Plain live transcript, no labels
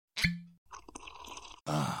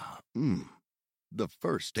The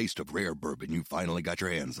first taste of rare bourbon you finally got your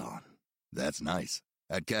hands on. That's nice.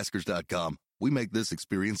 At Caskers.com, we make this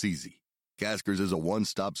experience easy. Caskers is a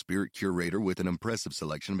one-stop spirit curator with an impressive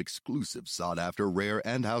selection of exclusive, sought-after, rare,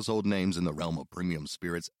 and household names in the realm of premium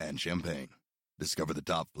spirits and champagne. Discover the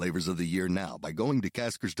top flavors of the year now by going to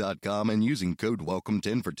Caskers.com and using code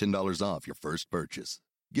WELCOME10 for $10 off your first purchase.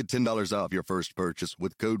 Get $10 off your first purchase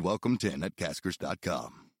with code WELCOME10 at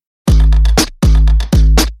Caskers.com.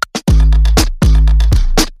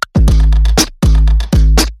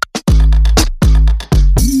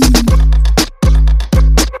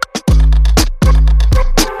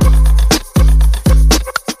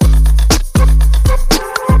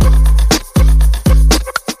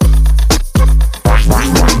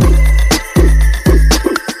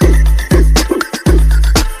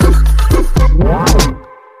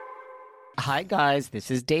 Hi guys,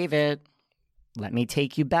 this is David. Let me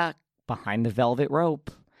take you back behind the velvet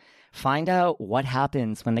rope. Find out what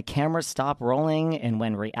happens when the cameras stop rolling and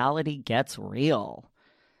when reality gets real.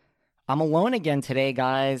 I'm alone again today,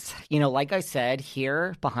 guys. Like I said,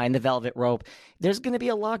 here behind the velvet rope, there's going to be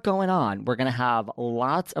a lot going on. We're going to have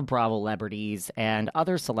lots of Bravo celebrities and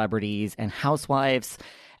other celebrities and housewives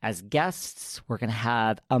as guests. We're going to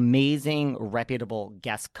have amazing, reputable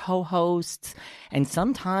guest co-hosts. And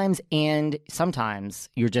sometimes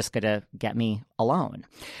you're just going to get me alone.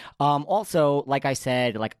 Also, like I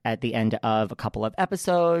said, like at the end of a couple of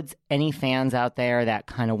episodes, any fans out there that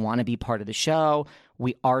kind of want to be part of the show,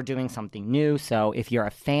 we are doing something new. So if you're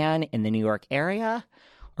a fan in the New York area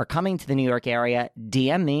or coming to the New York area,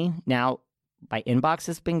 DM me. Now, my inbox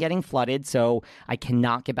has been getting flooded, so I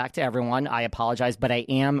cannot get back to everyone. I apologize, but I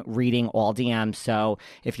am reading all DMs. So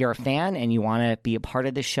if you're a fan and you want to be a part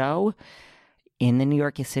of the show in the New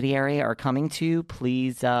York City area or coming to,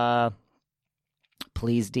 please DM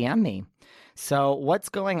me. So what's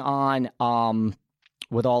going on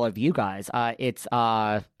with all of you guys? It's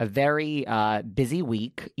a very busy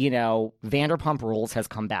week. Vanderpump Rules has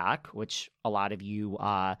come back, which a lot of you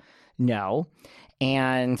know.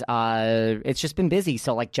 And it's just been busy.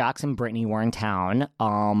 So like Jax and Brittany were in town.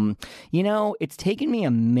 It's taken me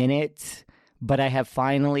a minute, but I have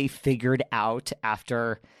finally figured out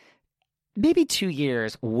after maybe 2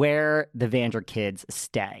 years where the Vander kids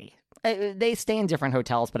stay. They stay in different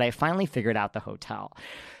hotels, but I finally figured out the hotel.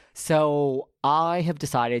 So I have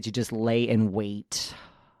decided to just lay in wait.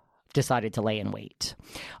 So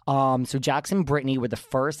Jax and Brittany were the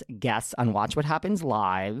first guests on Watch What Happens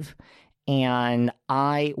Live. And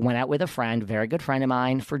I went out with a friend, very good friend of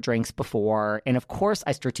mine, for drinks before. And of course,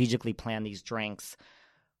 I strategically planned these drinks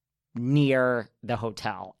near the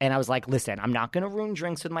hotel. And I was like, listen, I'm not going to ruin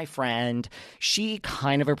drinks with my friend. She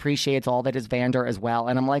kind of appreciates all that is Vander as well.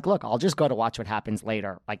 And I'm like, look, I'll just go to Watch What Happens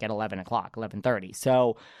later, like at 11 o'clock, 11:30.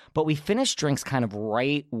 So, but we finished drinks kind of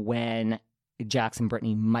right when Jax and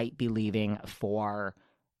Brittany might be leaving for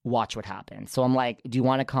Watch What Happens. So I'm like, do you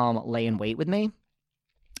want to come lay in wait with me?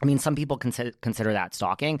 I mean, some people consider that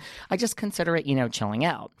stalking. I just consider it, chilling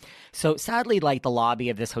out. So sadly, like the lobby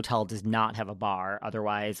of this hotel does not have a bar.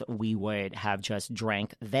 Otherwise, we would have just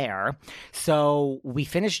drank there. So we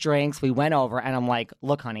finished drinks. We went over and I'm like,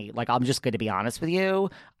 look, honey, like, I'm just going to be honest with you.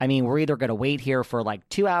 I mean, we're either going to wait here for like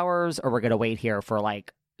 2 hours or we're going to wait here for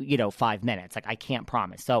like, 5 minutes. Like, I can't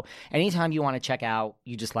promise. So anytime you want to check out,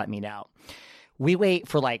 you just let me know. We wait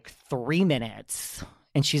for like 3 minutes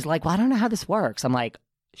and she's like, well, I don't know how this works. I'm like,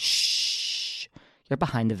 shh, you're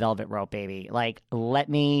behind the velvet rope, baby. Like, let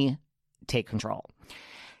me take control.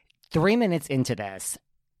 3 minutes into this,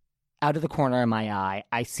 out of the corner of my eye,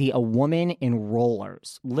 I see a woman in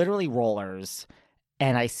rollers, literally rollers,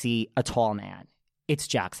 and I see a tall man. It's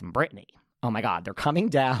Jax and Brittany. Oh my God, they're coming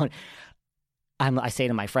down. I say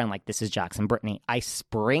to my friend, like, this is Jax and Brittany. I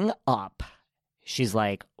spring up. She's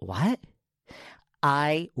like, what?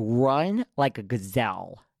 I run like a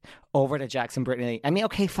gazelle over to Jax and Brittany. I mean,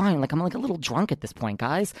 okay, fine. Like, I'm like a little drunk at this point,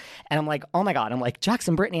 guys. And I'm like, oh my God. I'm like, Jax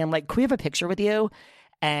and Brittany. I'm like, can we have a picture with you?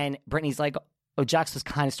 And Brittany's like, oh, Jax was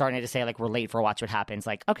kind of starting to say, like, we're late for Watch What Happens.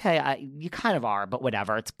 Like, okay, you kind of are, but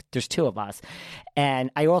whatever. There's two of us. And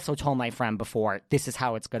I also told my friend before, this is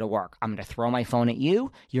how it's going to work. I'm going to throw my phone at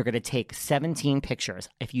you. You're going to take 17 pictures.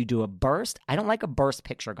 If you do a burst, I don't like a burst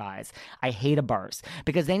picture, guys. I hate a burst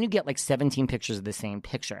because then you get like 17 pictures of the same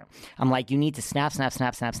picture. I'm like, you need to snap, snap,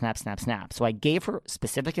 snap, snap, snap, snap, snap. So I gave her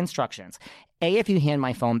specific instructions. A, if you hand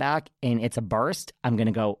my phone back and it's a burst, I'm going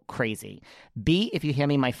to go crazy. B, if you hand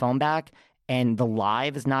me my phone back and the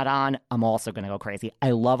live is not on, I'm also going to go crazy.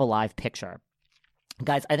 I love a live picture.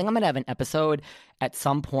 Guys, I think I'm going to have an episode at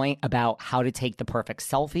some point about how to take the perfect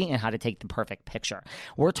selfie and how to take the perfect picture.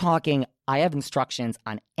 We're talking, I have instructions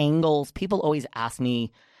on angles. People always ask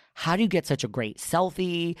me, how do you get such a great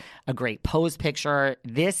selfie, a great pose picture?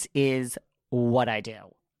 This is what I do.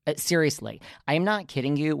 Seriously, I am not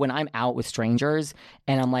kidding you. When I'm out with strangers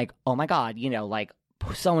and I'm like, oh my God, like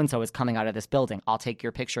so-and-so is coming out of this building. I'll take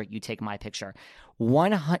your picture. You take my picture.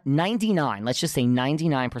 99, let's just say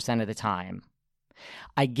 99% of the time,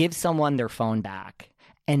 I give someone their phone back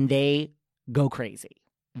and they go crazy.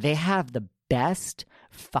 They have the best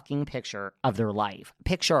fucking picture of their life.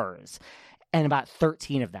 Pictures. And about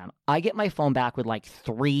 13 of them. I get my phone back with like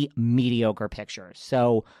 3 mediocre pictures.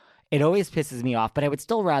 So it always pisses me off, but I would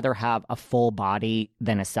still rather have a full body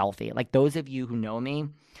than a selfie. Like those of you who know me,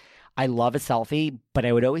 I love a selfie, but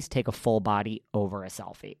I would always take a full body over a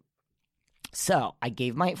selfie. So I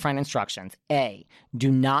gave my friend instructions. A,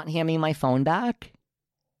 do not hand me my phone back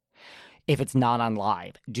if it's not on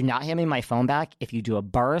live. Do not hand me my phone back if you do a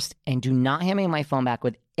burst, and do not hand me my phone back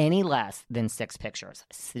with any less than 6 pictures.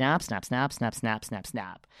 Snap, snap, snap, snap, snap, snap,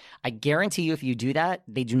 snap. I guarantee you if you do that,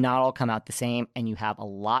 they do not all come out the same, and you have a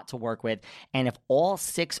lot to work with. And if all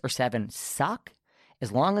 6 or 7 suck,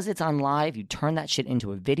 as long as it's on live, you turn that shit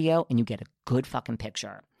into a video and you get a good fucking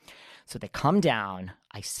picture. So they come down,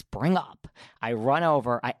 I spring up, I run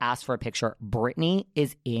over, I ask for a picture. Brittany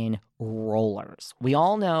is in rollers. We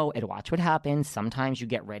all know at Watch What Happens, sometimes you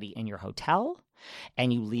get ready in your hotel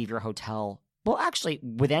and you leave your hotel. Well, actually,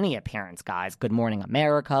 with any appearance, guys, Good Morning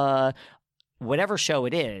America, whatever show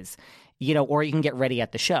it is, or you can get ready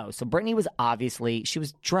at the show. So Brittany was she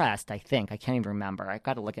was dressed, I think. I can't even remember. I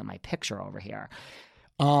got to look at my picture over here.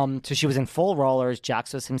 So she was in full rollers,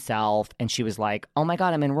 Jax was himself, and she was like, oh my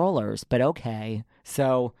God, I'm in rollers, but okay.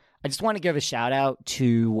 So I just want to give a shout out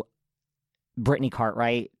to Brittany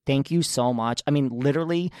Cartwright. Thank you so much. I mean,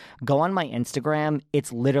 literally, go on my Instagram.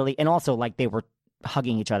 It's literally, and also like they were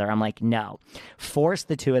hugging each other. I'm like, no. Force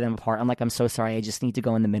the two of them apart. I'm like, I'm so sorry. I just need to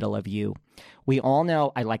go in the middle of you. We all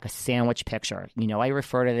know I like a sandwich picture. I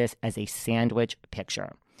refer to this as a sandwich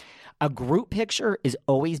picture. A group picture is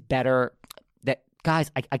always better.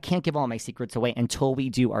 Guys, I can't give all my secrets away until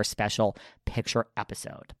we do our special picture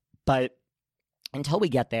episode. But until we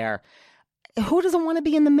get there, who doesn't want to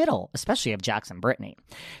be in the middle, especially of Jax and Brittany?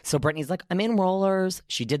 So Brittany's like, I'm in rollers.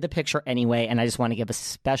 She did the picture anyway, and I just want to give a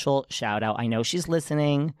special shout out. I know she's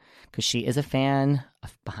listening because she is a fan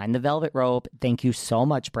of Behind the Velvet Rope. Thank you so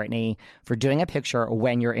much, Brittany, for doing a picture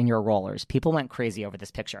when you're in your rollers. People went crazy over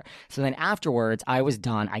this picture. So then afterwards, I was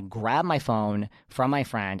done. I grabbed my phone from my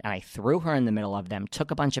friend, and I threw her in the middle of them,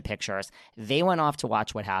 took a bunch of pictures. They went off to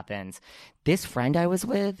Watch What Happens. This friend I was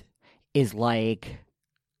with is like,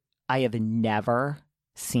 I have never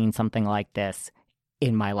seen something like this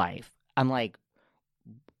in my life. I'm like,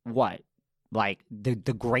 what? Like the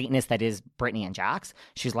greatness that is Brittany and Jax?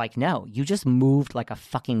 She's like, no, you just moved like a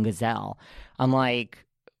fucking gazelle. I'm like,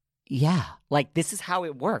 yeah, like this is how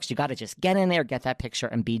it works. You got to just get in there, get that picture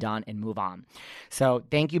and be done and move on. So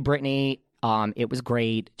thank you, Brittany. It was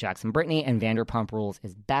great. Jax and Brittany and Vanderpump Rules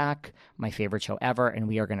is back. My favorite show ever. And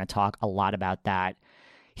we are going to talk a lot about that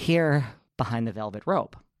here Behind the Velvet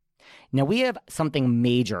Rope. Now, we have something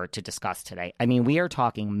major to discuss today. I mean, we are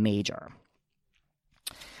talking major.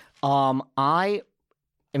 I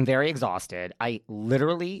am very exhausted. I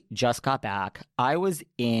literally just got back. I was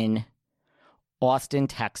in Austin,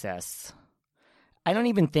 Texas. I don't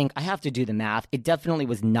even think, I have to do the math. It definitely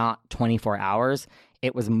was not 24 hours.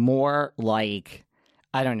 It was more like,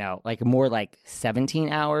 I don't know, like more like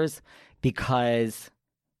 17 hours because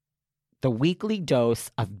the weekly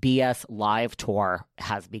dose of BS live tour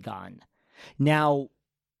has begun. Now,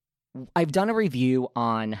 I've done a review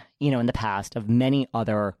on, in the past of many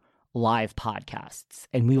other live podcasts,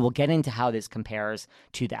 and we will get into how this compares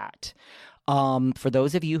to that. For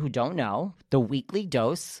those of you who don't know, the weekly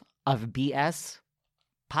dose of BS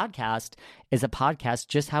podcast is a podcast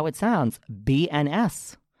just how it sounds,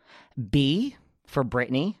 BNS. B for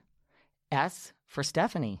Brittany, S for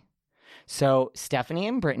Stephanie. So Stephanie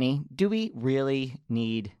and Brittany, do we really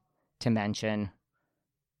need to mention,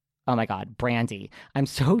 oh my God, Brandi? I'm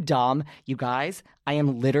so dumb. You guys, I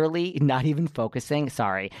am literally not even focusing.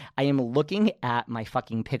 Sorry. I am looking at my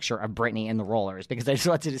fucking picture of Brittany in the rollers because I just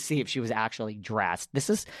wanted to see if she was actually dressed. This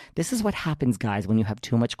is what happens, guys, when you have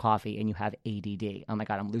too much coffee and you have ADD. Oh my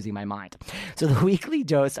God, I'm losing my mind. So the weekly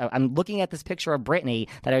dose, I'm looking at this picture of Brittany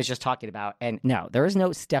that I was just talking about. And no, there is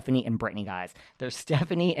no Stephanie and Brittany, guys. There's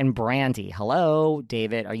Stephanie and Brandi. Hello,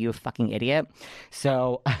 David. Are you a fucking idiot?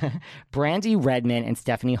 So Brandi Redmond and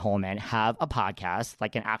Stephanie Holman have a podcast,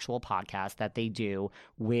 like an actual podcast that they do do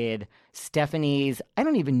with Stephanie's, I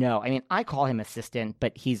don't even know. I mean, I call him assistant,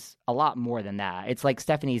 but he's a lot more than that. It's like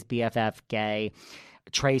Stephanie's BFF gay,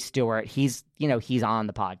 Trey Stewart. He's on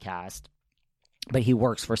the podcast, but he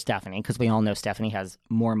works for Stephanie because we all know Stephanie has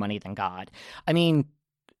more money than God. I mean,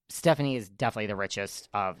 Stephanie is definitely the richest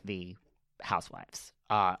of the housewives.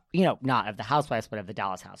 Not of the housewives, but of the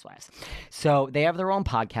Dallas housewives. So they have their own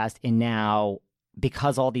podcast, and now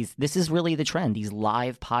because this is really the trend, these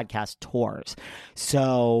live podcast tours.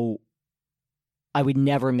 So I would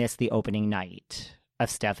never miss the opening night of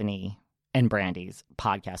Stephanie and Brandi's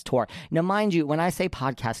podcast tour. Now, mind you, when I say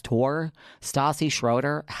podcast tour, Stassi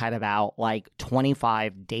Schroeder had about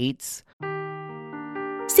 25 dates.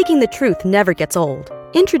 Seeking the truth never gets old.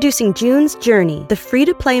 Introducing June's Journey, the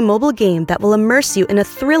free-to-play mobile game that will immerse you in a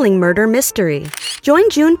thrilling murder mystery. Join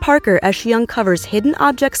June Parker as she uncovers hidden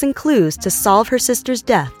objects and clues to solve her sister's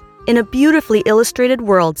death in a beautifully illustrated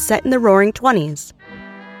world set in the Roaring '20s.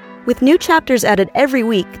 With new chapters added every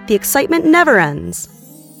week, the excitement never ends.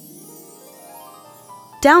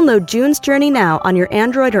 Download June's Journey now on your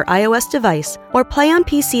Android or iOS device, or play on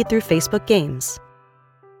PC through Facebook Games.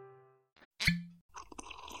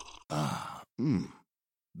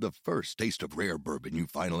 The first taste of rare bourbon you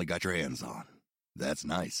finally got your hands on. That's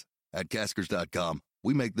nice. At Caskers.com,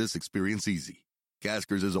 we make this experience easy.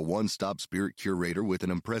 Caskers is a one-stop spirit curator with an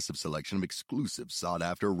impressive selection of exclusive,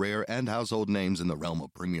 sought-after, rare, and household names in the realm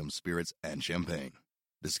of premium spirits and champagne.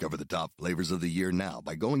 Discover the top flavors of the year now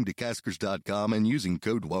by going to Caskers.com and using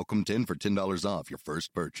code WELCOME10 for $10 off your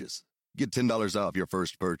first purchase. Get $10 off your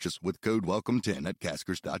first purchase with code WELCOME10 at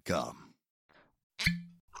Caskers.com.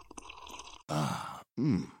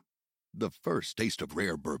 The first taste of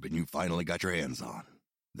rare bourbon you finally got your hands on.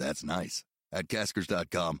 That's nice. At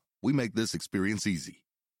Caskers.com, we make this experience easy.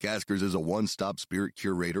 Caskers is a one-stop spirit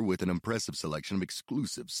curator with an impressive selection of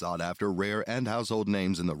exclusive, sought-after, rare, and household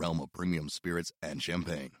names in the realm of premium spirits and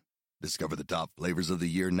champagne. Discover the top flavors of the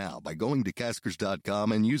year now by going to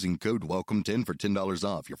Caskers.com and using code WELCOME10 for $10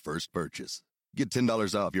 off your first purchase. Get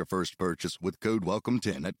 $10 off your first purchase with code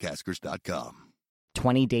WELCOME10 at Caskers.com.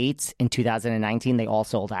 20 dates in 2019. They all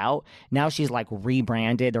sold out. Now she's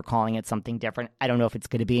rebranded. They're calling it something different. I don't know if it's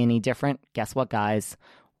going to be any different. Guess what, guys?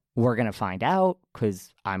 We're going to find out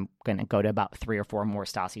because I'm going to go to about 3 or 4 more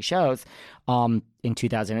Stassi shows in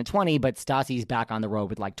 2020. But Stassi's back on the road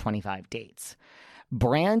with 25 dates.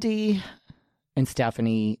 Brandi and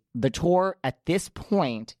Stephanie, the tour at this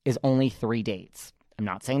point is only 3 dates. I'm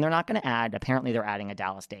not saying they're not going to add. Apparently, they're adding a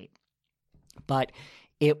Dallas date. But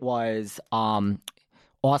it was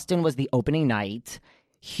Austin was the opening night,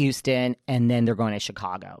 Houston, and then they're going to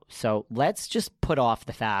Chicago. So let's just put off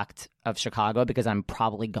the fact of Chicago because I'm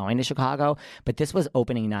probably going to Chicago. But this was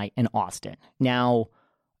opening night in Austin. Now,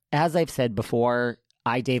 as I've said before,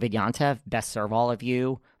 I, David Yontef, best serve all of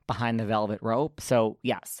you behind the velvet rope. So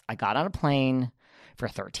yes, I got on a plane for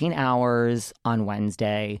 13 hours on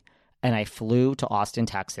Wednesday, and I flew to Austin,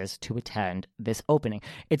 Texas to attend this opening.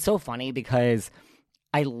 It's so funny because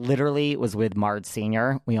I literally was with Mard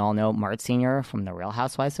Sr. We all know Mard Sr. from The Real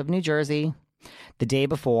Housewives of New Jersey the day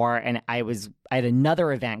before, and I had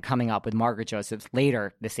another event coming up with Margaret Josephs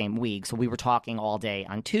later the same week. So we were talking all day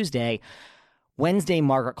on Tuesday. Wednesday,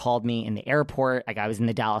 Margaret called me in the airport. I was in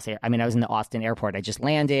the I was in the Austin airport. I just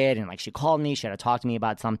landed, and she called me. She had to talk to me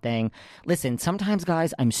about something. Listen, sometimes,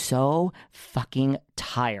 guys, I'm so fucking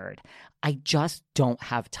tired. I just don't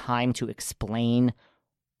have time to explain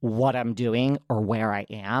what I'm doing or where I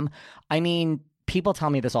am. I mean, people tell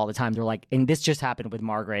me this all the time. They're like, and this just happened with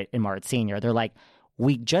Margaret and Mart Sr. They're like,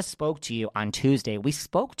 we just spoke to you on Tuesday. We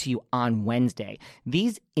spoke to you on Wednesday.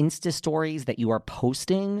 These Insta stories that you are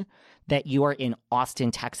posting, that you are in Austin,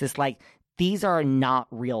 Texas, these are not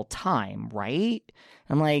real time, right?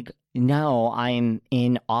 I'm like, no, I'm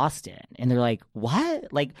in Austin. And they're like, what?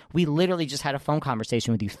 We literally just had a phone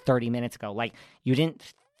conversation with you 30 minutes ago. You didn't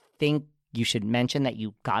think you should mention that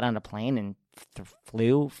you got on a plane and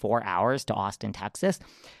flew 4 hours to Austin, Texas?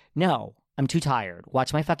 No, I'm too tired.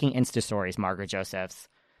 Watch my fucking Insta stories, Margaret Josephs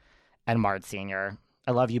and Mard Sr.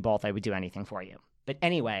 I love you both. I would do anything for you. But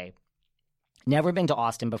anyway, never been to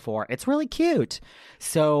Austin before. It's really cute.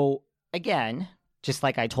 So again, just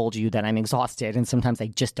like I told you that I'm exhausted and sometimes I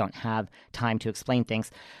just don't have time to explain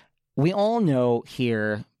things. We all know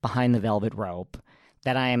here behind the velvet rope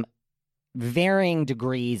that I'm varying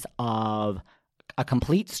degrees of a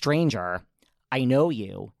complete stranger. I know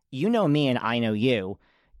you, you know me, and I know you.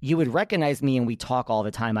 You would recognize me and we talk all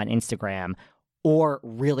the time on Instagram, or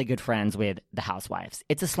really good friends with the housewives.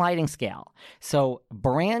 It's a sliding scale. So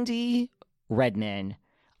Brandi Redmond,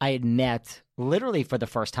 I had met literally for the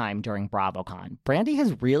first time during BravoCon. Brandi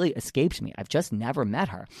has really escaped me. I've just never met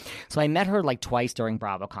her. So I met her like twice during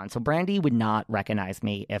BravoCon. So Brandi would not recognize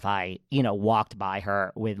me if I, walked by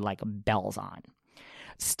her with like bells on.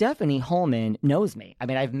 Stephanie Holman knows me. I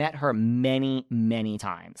mean, I've met her many, many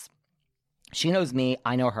times. She knows me.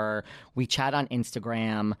 I know her. We chat on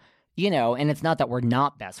Instagram. And it's not that we're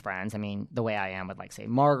not best friends. I mean, the way I am with, like, say,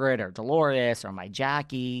 Margaret or Dolores or my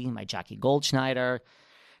Jackie Goldschneider.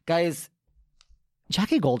 Guys,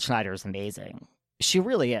 Jackie Goldschneider is amazing. She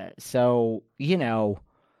really is. So,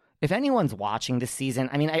 if anyone's watching this season,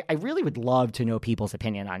 I mean, I really would love to know people's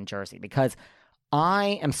opinion on Jersey because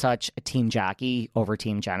I am such a Team Jackie over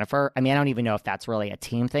Team Jennifer. I mean, I don't even know if that's really a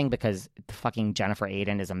team thing because fucking Jennifer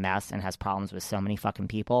Aiden is a mess and has problems with so many fucking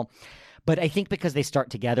people. But I think because they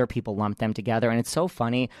start together, people lump them together. And it's so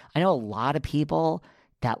funny. I know a lot of people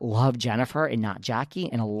that love Jennifer and not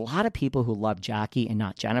Jackie, and a lot of people who love Jackie and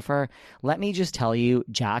not Jennifer. Let me just tell you,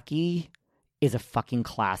 Jackie is a fucking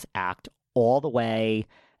class act all the way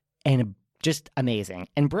and just amazing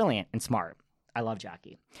and brilliant and smart. I love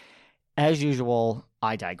Jackie. As usual,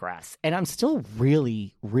 I digress. And I'm still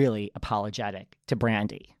really, really apologetic to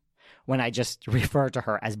Brandi when I just refer to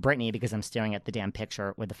her as Brittany because I'm staring at the damn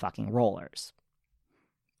picture with the fucking rollers.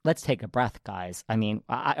 Let's take a breath, guys. I mean,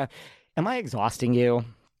 am I exhausting you?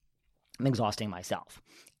 I'm exhausting myself.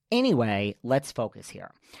 Anyway, let's focus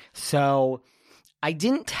here. So I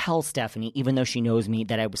didn't tell Stephanie, even though she knows me,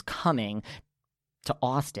 that I was coming to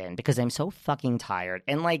Austin because I'm so fucking tired.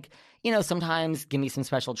 And sometimes give me some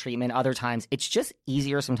special treatment. Other times it's just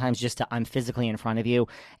easier sometimes just to, I'm physically in front of you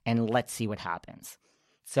and let's see what happens.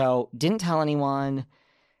 So didn't tell anyone,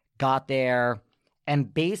 got there,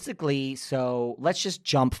 and basically, so let's just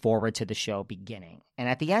jump forward to the show beginning. And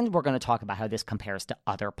at the end, we're going to talk about how this compares to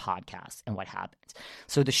other podcasts and what happens.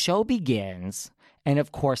 So the show begins, and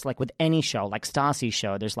of course, like with any show, like Stassi's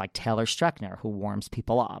show, there's like Taylor Streckner who warms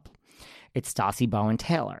people up. It's Stassi, Bo, and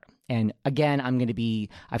Taylor. And again,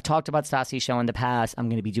 I've talked about Stassi's show in the past. I'm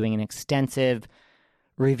going to be doing an extensive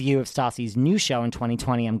review of Stassi's new show in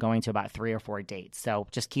 2020. I'm going to about 3 or 4 dates. So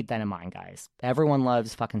just keep that in mind, guys. Everyone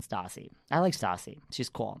loves fucking Stassi. I like Stassi. She's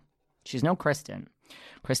cool. She's no Kristen.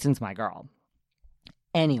 Kristen's my girl.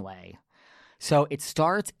 Anyway, so it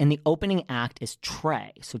starts, and the opening act is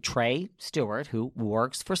Trey. So Trey Stewart, who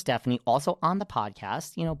works for Stephanie, also on the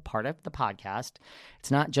podcast, part of the podcast.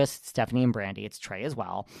 It's not just Stephanie and Brandi, it's Trey as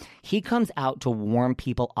well. He comes out to warm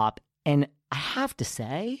people up, and I have to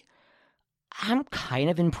say, I'm kind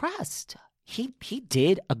of impressed. He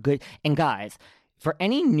did a good... And guys, for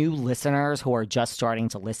any new listeners who are just starting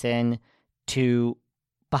to listen to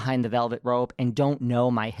Behind the Velvet Rope and don't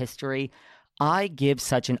know my history, I give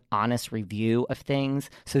such an honest review of things.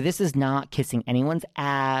 So this is not kissing anyone's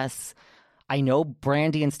ass. I know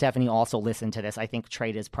Brandi and Stephanie also listen to this. I think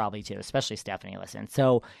Trey does probably too, especially Stephanie listens.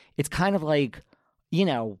 So it's kind of like,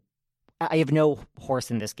 I have no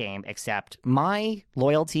horse in this game except my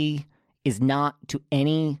loyalty is not to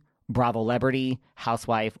any Bravo celebrity,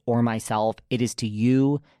 housewife, or myself. It is to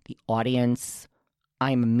you, the audience.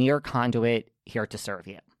 I'm a mere conduit here to serve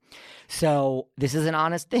you. So this is an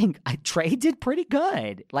honest thing. Trey did pretty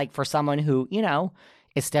good. Like for someone who,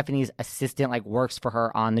 is Stephanie's assistant, like works for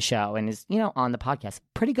her on the show and is, on the podcast.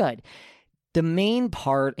 Pretty good. The main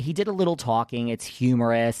part, he did a little talking. It's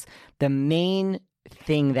humorous. The main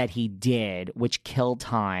thing that he did, which killed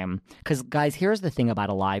time, because guys, here's the thing about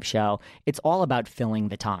a live show. It's all about filling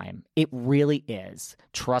the time. It really is.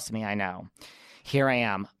 Trust me, I know. Here I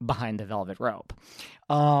am behind the velvet rope.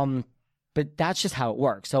 But that's just how it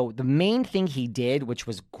works. So the main thing he did, which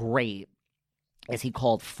was great, is he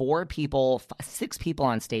called 6 people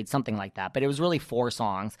on stage, something like that. But it was really 4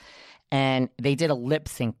 songs. And they did a lip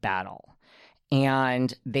sync battle.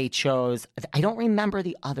 And they chose, I don't remember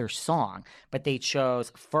the other song, but they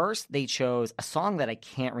chose a song that I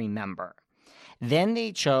can't remember. Then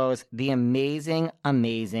they chose the amazing,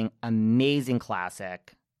 amazing, amazing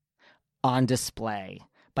classic On Display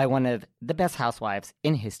by one of the best housewives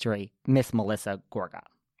in history, Miss Melissa Gorga.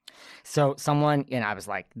 So I was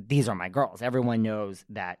like, these are my girls. Everyone knows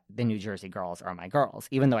that the New Jersey girls are my girls.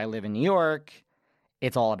 Even though I live in New York,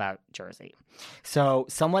 it's all about Jersey. So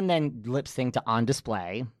someone then lip synced to On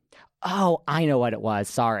Display. Oh, I know what it was.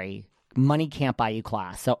 Sorry. Money Can't Buy You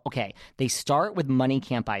Class. So, okay, they start with Money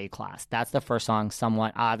Can't Buy You Class. That's the first song,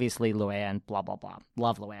 somewhat, obviously, Luann, blah, blah, blah.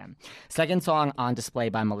 Love Luann. Second song, On Display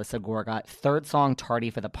by Melissa Gorga. Third song, Tardy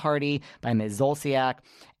for the Party by Ms. Zolciak.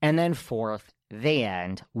 And then fourth, they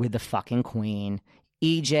end with the fucking queen,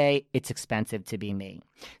 EJ, it's expensive to be me.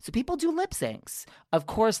 So people do lip syncs. Of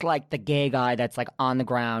course, like the gay guy that's like on the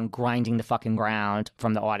ground, grinding the fucking ground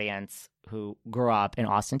from the audience who grew up in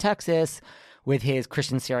Austin, Texas with his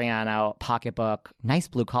Christian Siriano pocketbook, nice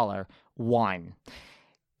blue color, won.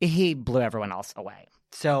 He blew everyone else away.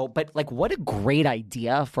 So, but like, what a great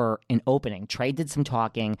idea for an opening. Trey did some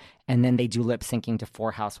talking, and then they do lip syncing to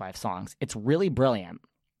 4 Housewives songs. It's really brilliant.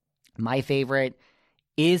 My favorite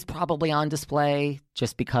is probably On Display,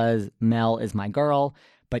 just because Mel is my girl.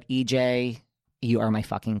 But EJ, you are my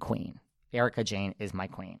fucking queen. Erica Jane is my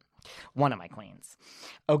queen. One of my queens.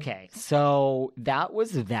 Okay, so that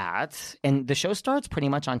was that. And the show starts pretty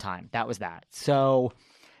much on time. That was that. So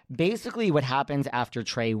basically what happens after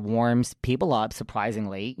Trey warms people up,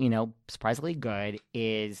 surprisingly good,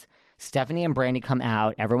 is Stephanie and Brandi come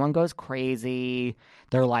out. Everyone goes crazy.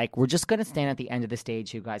 They're like, we're just going to stand at the end of the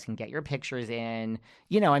stage so you guys can get your pictures in.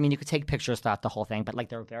 You could take pictures throughout the whole thing, but like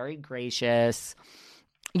they're very gracious.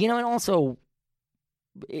 And also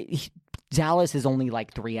Dallas is only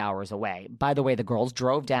like 3 hours away. By the way, the girls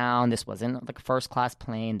drove down. This wasn't like a first-class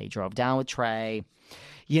plane. They drove down with Trey.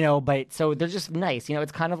 But so they're just nice.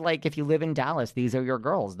 It's kind of like if you live in Dallas, these are your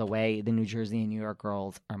girls, the way the New Jersey and New York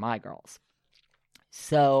girls are my girls.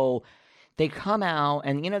 So they come out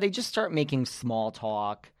and, they just start making small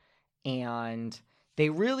talk, and they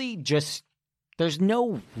really just, there's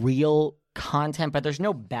no real content, but there's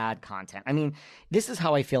no bad content. I mean, this is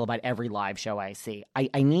how I feel about every live show I see.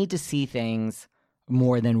 I need to see things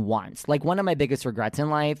more than once. Like, one of my biggest regrets in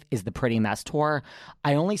life is the Pretty Mess tour.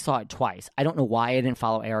 I only saw it twice. I don't know why I didn't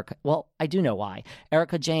follow Erica. Well, I do know why.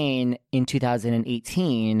 Erica Jane in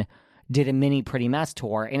 2018 did a mini Pretty Mess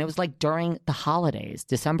tour, and it was like during the holidays.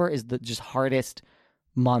 December is the just hardest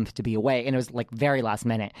month to be away, and it was like very last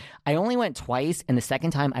minute. I only went twice, and the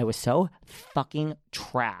second time I was so fucking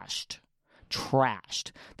trashed.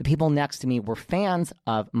 The people next to me were fans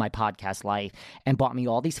of my podcast life and bought me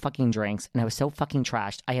all these fucking drinks, and I was so fucking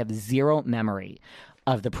trashed. I have zero memory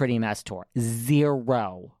of the Pretty Mess tour.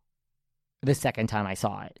 Zero. The second time I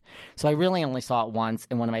saw it. So I really only saw it once,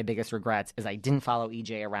 and one of my biggest regrets is I didn't follow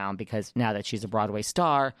EJ around, because now that she's a Broadway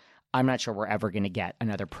star, I'm not sure we're ever going to get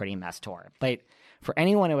another Pretty Mess tour. But for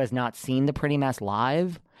anyone who has not seen the Pretty Mess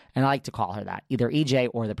live, and I like to call her that, either EJ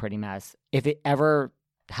or the Pretty Mess, if it ever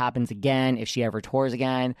happens again, if she ever tours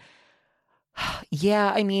again,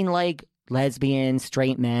 yeah, I mean, like, lesbians,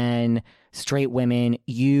 straight men, straight women,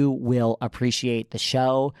 you will appreciate the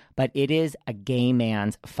show, but it is a gay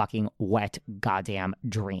man's fucking wet goddamn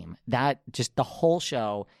dream. That just, the whole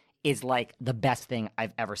show is like the best thing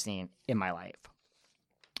I've ever seen in my life.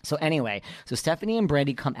 So anyway, so Stephanie and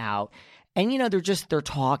Brandi come out, and they're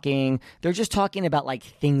talking about like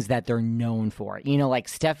things that they're known for. Like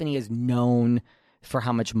Stephanie is known for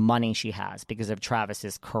how much money she has because of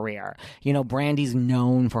Travis's career. Brandi's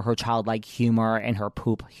known for her childlike humor and her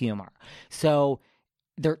poop humor. So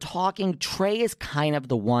they're talking. Trey is kind of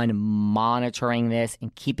the one monitoring this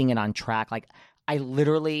and keeping it on track. Like, I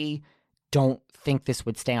literally don't think this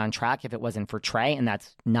would stay on track if it wasn't for Trey, and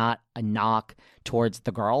that's not a knock towards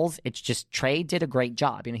the girls. It's just Trey did a great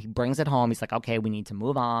job. He brings it home. He's like, okay, we need to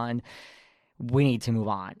move on.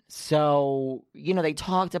 So, they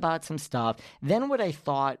talked about some stuff. Then what I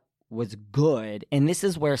thought was good, and this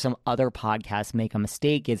is where some other podcasts make a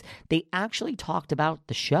mistake, is they actually talked about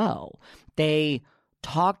the show. They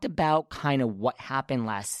talked about kind of what happened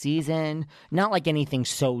last season. Not like anything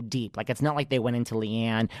so deep. Like, it's not like they went into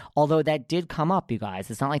Leanne, although that did come up, you guys.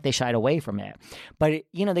 It's not like they shied away from it. But,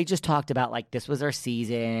 they just talked about, like, this was our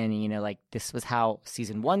season, like, this was how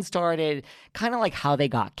season 1 started, kind of like how they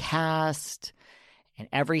got cast and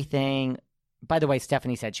everything. By the way,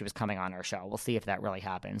 Stephanie said she was coming on our show. We'll see if that really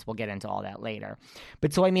happens. We'll get into all that later.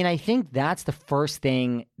 But so, I mean, I think that's the first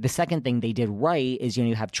thing. The second thing they did right is,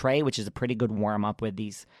 you have Trey, which is a pretty good warm-up with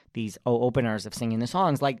these openers of singing the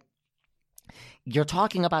songs. Like, you're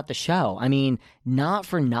talking about the show. I mean, not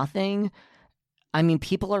for nothing. I mean,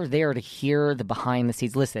 people are there to hear the behind the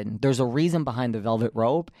scenes. Listen, there's a reason behind the Velvet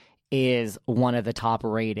Rope is one of the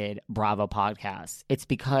top-rated Bravo podcasts. It's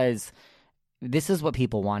because this is what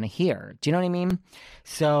people want to hear. Do you know what I mean?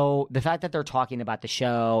 So the fact that they're talking about the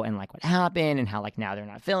show and like what happened and how like now they're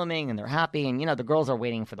not filming and they're happy and the girls are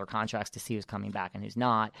waiting for their contracts to see who's coming back and who's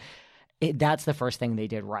not. That's the first thing they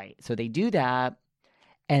did right. So they do that,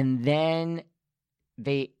 and then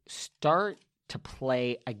they start to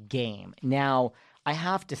play a game. Now, I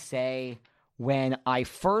have to say, when I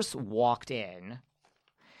first walked in,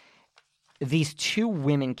 these two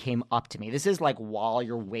women came up to me. This is like while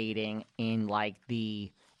you're waiting in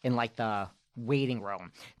the waiting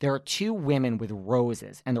room. There are two women with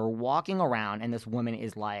roses, and they're walking around, and this woman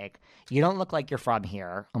is like, "You don't look like you're from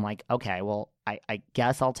here." I'm like, okay, well, I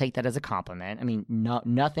guess I'll take that as a compliment. I mean,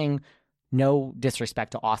 no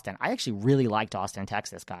disrespect to Austin. I actually really liked Austin,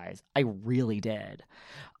 Texas, guys. I really did.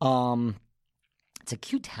 It's a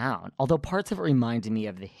cute town, although parts of it reminded me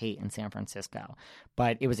of the hate in San Francisco.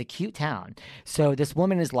 But it was a cute town. So this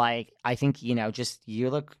woman is like, I think, just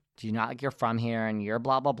you look, do you not like you're from here and you're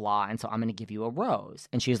blah, blah, blah. And so I'm going to give you a rose.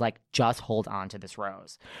 And she's like, just hold on to this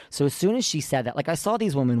rose. So as soon as she said that, like I saw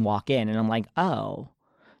these women walk in and I'm like, oh,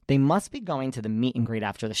 they must be going to the meet and greet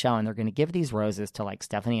after the show and they're going to give these roses to like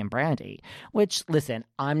Stephanie and Brandi, which, listen,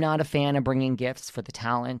 I'm not a fan of bringing gifts for the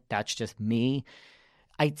talent. That's just me.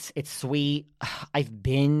 It's sweet. I've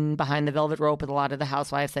been behind the velvet rope with a lot of the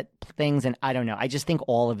housewives things, and I don't know. I just think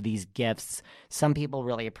all of these gifts, some people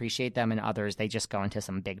really appreciate them, and others, they just go into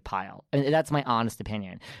some big pile. And that's my honest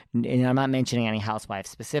opinion. And I'm not mentioning any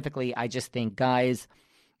housewives specifically. I just think, guys,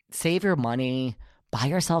 save your money. Buy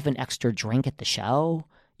yourself an extra drink at the show.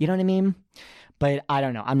 You know what I mean? But I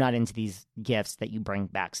don't know. I'm not into these gifts that you bring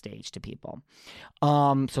backstage to people.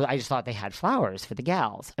 So I just thought they had flowers for the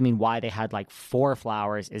gals. I mean, why they had like 4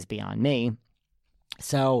 flowers is beyond me.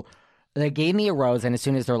 So they gave me a rose, and as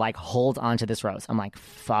soon as they're like, hold on to this rose, I'm like,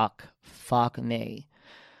 fuck me.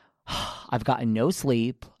 I've gotten no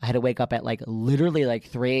sleep. I had to wake up at like literally like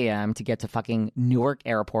 3 a.m. to get to fucking Newark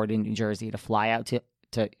Airport in New Jersey to fly out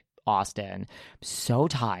to Austin. I'm so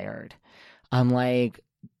tired. I'm like,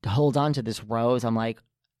 hold on to this rose. I'm like,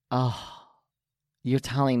 oh, you're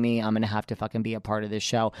telling me I'm going to have to fucking be a part of this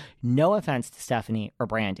show. No offense to Stephanie or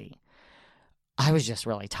Brandi. I was just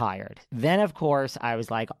really tired. Then, of course, I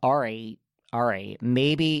was like, all right,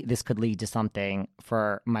 maybe this could lead to something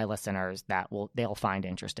for my listeners that they'll find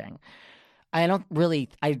interesting. I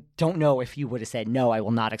don't know if you would have said, no, I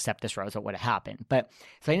will not accept this rose, what would have happened. But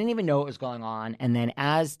so I didn't even know what was going on. And then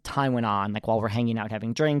as time went on, like while we're hanging out,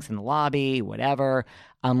 having drinks in the lobby, whatever,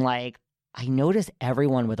 I'm like, I notice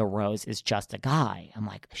everyone with a rose is just a guy. I'm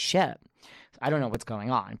like, shit, I don't know what's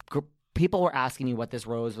going on. People were asking me what this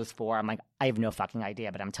rose was for. I'm like, I have no fucking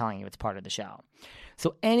idea, but I'm telling you, it's part of the show.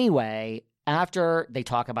 So anyway, after they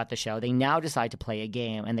talk about the show, they now decide to play a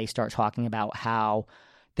game, and they start talking about how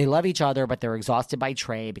they love each other, but they're exhausted by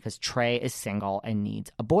Trey because Trey is single and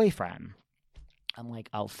needs a boyfriend. I'm like,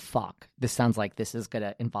 oh, fuck. This sounds like this is going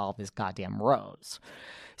to involve this goddamn rose.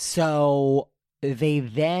 So they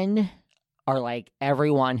then are like,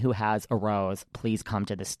 everyone who has a rose, please come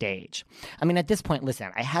to the stage. I mean, at this point, listen,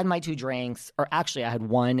 I had my 2 drinks, or actually I had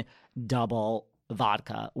 1 double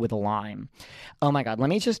vodka with a lime. Oh my God, let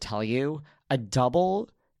me just tell you, a double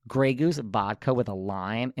Grey Goose vodka with a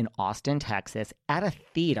lime in Austin, Texas at a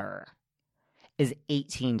theater is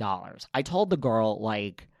 $18. I told the girl,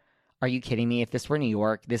 like, are you kidding me? If this were New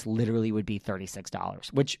York, this literally would be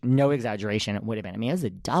 $36, which, no exaggeration, it would have been. I mean, it was a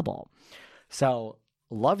double. So,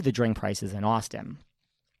 love the drink prices in Austin.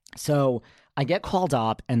 So, I get called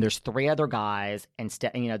up, and there's 3 other guys, and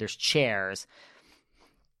there's chairs.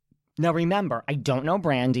 Now, remember, I don't know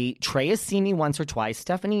Brandi. Trey has seen me once or twice.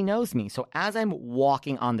 Stephanie knows me. So as I'm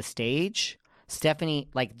walking on the stage, Stephanie,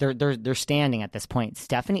 like, they're standing at this point.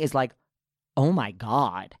 Stephanie is like, oh my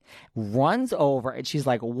God, runs over, and she's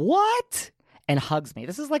like, what? And hugs me.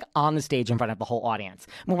 This is like on the stage in front of the whole audience.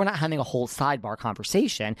 I mean, we're not having a whole sidebar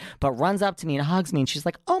conversation, but runs up to me and hugs me, and she's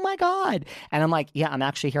like, oh my God. And I'm like, yeah, I'm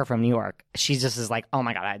actually here from New York. She just is like, oh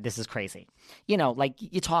my God, this is crazy. Like,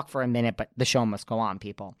 you talk for a minute, but the show must go on,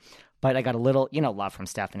 people. But I got a little, love from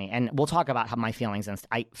Stephanie. And we'll talk about how my feelings, and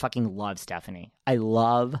I fucking love Stephanie. I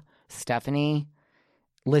love Stephanie.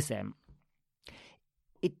 Listen,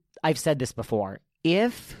 I've said this before.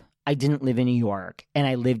 If I didn't live in New York and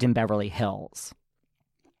I lived in Beverly Hills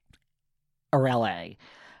or LA,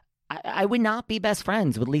 I would not be best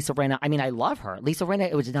friends with Lisa Rinna. I mean, I love her. Lisa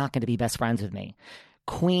Rinna was not going to be best friends with me.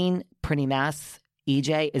 Queen, Pretty Mess,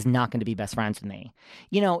 EJ is not going to be best friends with me.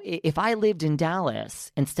 If I lived in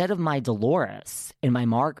Dallas, instead of my Dolores and my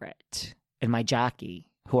Margaret and my Jackie,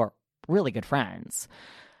 who are really good friends,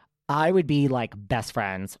 I would be like best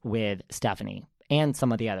friends with Stephanie and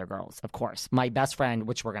some of the other girls, of course. My best friend,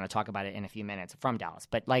 which we're going to talk about it in a few minutes, from Dallas,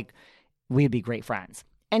 but like, we'd be great friends.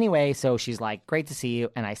 Anyway, so she's like, great to see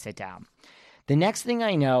you, and I sit down. The next thing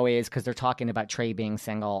I know is, because they're talking about Trey being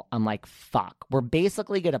single, I'm like, fuck. We're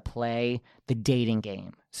basically going to play the dating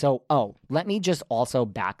game. So, let me just also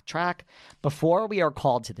backtrack. Before we are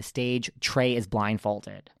called to the stage, Trey is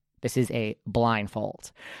blindfolded. This is a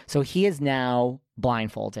blindfold. So he is now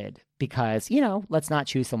blindfolded because, let's not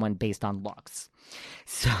choose someone based on looks.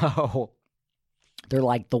 So they're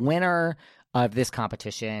like, the winner of this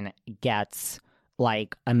competition gets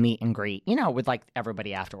like a meet and greet, you know, with like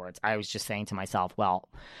everybody afterwards. I was just saying to myself, well,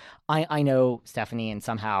 I know Stephanie and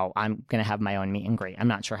somehow I'm going to have my own meet and greet. I'm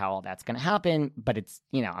not sure how all that's going to happen, but it's,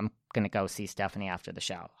 you know, I'm going to go see Stephanie after the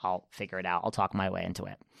show. I'll figure it out. I'll talk my way into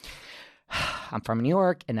it. I'm from New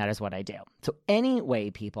York, and that is what I do. So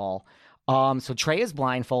anyway, people, so Trey is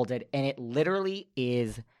blindfolded, and it literally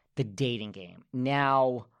is the dating game.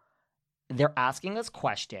 Now, they're asking us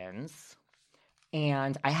questions,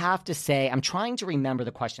 and I have to say, I'm trying to remember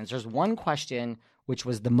the questions. There's one question which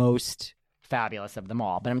was the most fabulous of them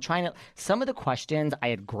all, but I'm trying to, some of the questions I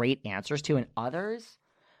had great answers to, and others,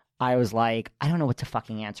 I was like, I don't know what to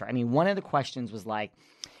fucking answer. I mean, one of the questions was like,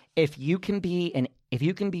 if you can be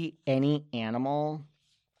any animal,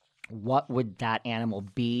 what would that animal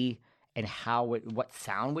be, and what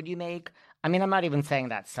sound would you make? I mean, I'm not even saying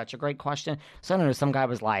that's such a great question. So I don't know, some guy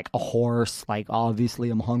was like, a horse, like, obviously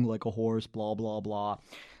I'm hung like a horse, blah, blah, blah.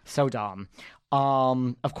 So dumb.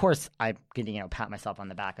 Of course, I'm going to, pat myself on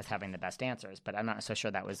the back as having the best answers, but I'm not so sure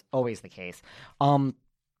that was always the case.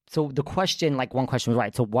 So the question, like one question was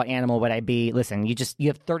right. So what animal would I be? Listen, you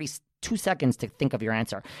have 32 seconds to think of your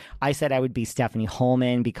answer. I said I would be Stephanie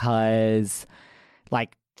Holman because,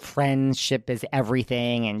 like, friendship is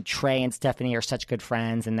everything, and Trey and Stephanie are such good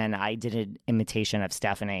friends. And then I did an imitation of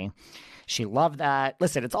Stephanie. She loved that.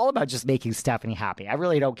 Listen, it's all about just making Stephanie happy. I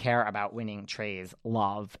really don't care about winning Trey's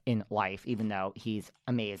love in life, even though he's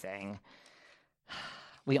amazing.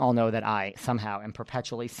 We all know that I somehow am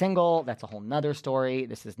perpetually single. That's a whole nother story.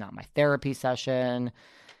 This is not my therapy session.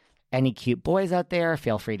 Any cute boys out there,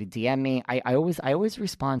 feel free to DM me. I always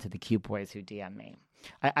respond to the cute boys who DM me.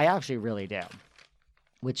 I actually really do.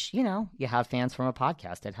 Which, you have fans from a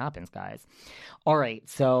podcast. It happens, guys. All right,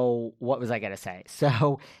 so what was I going to say?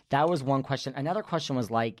 So that was one question. Another question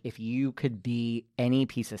was like, if you could be any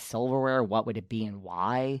piece of silverware, what would it be and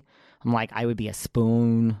why? I'm like, I would be a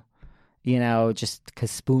spoon, just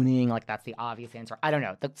because spooning, like that's the obvious answer. I don't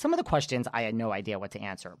know. Some of the questions, I had no idea what to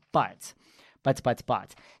answer. But.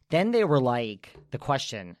 Then they were like, the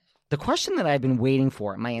question that I've been waiting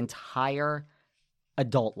for my entire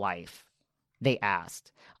adult life. They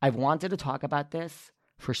asked. I've wanted to talk about this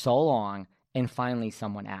for so long, and finally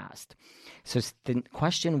someone asked. So the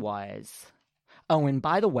question was, oh, and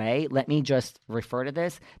by the way, let me just refer to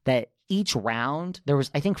this, that each round, there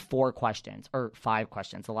was, I think, 4 questions or 5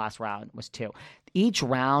 questions. The last round was 2. Each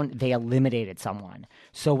round, they eliminated someone.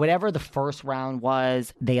 So whatever the first round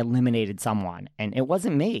was, they eliminated someone. And it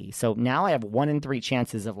wasn't me. So now I have 1 in 3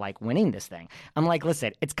 chances of, like, winning this thing. I'm like,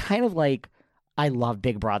 listen, it's kind of like I love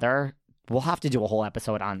Big Brother. We'll have to do a whole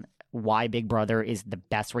episode on why Big Brother is the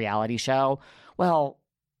best reality show. Well,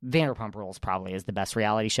 Vanderpump Rules probably is the best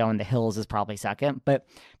reality show, and The Hills is probably second. But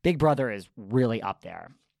Big Brother is really up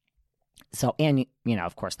there. So, and,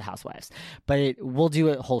 of course, The Housewives. But we'll do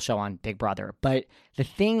a whole show on Big Brother. But the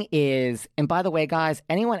thing is, and by the way, guys,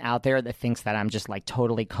 anyone out there that thinks that I'm just like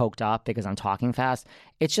totally coked up because I'm talking fast,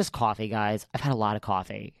 it's just coffee, guys. I've had a lot of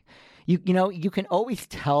coffee. You can always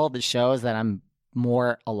tell the shows that I'm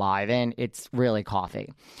more alive in. It's really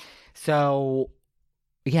coffee. So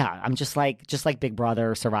yeah, I'm just like Big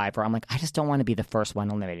Brother, Survivor. I'm like, I just don't want to be the first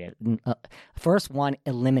one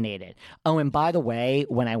eliminated. Oh, and by the way,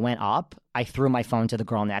 when I went up, I threw my phone to the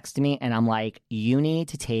girl next to me, and I'm like, you need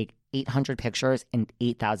to take 800 pictures and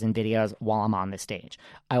 8,000 videos while I'm on this stage.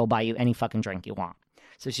 I will buy you any fucking drink you want.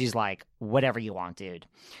 So she's like, whatever you want, dude.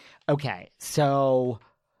 Okay, so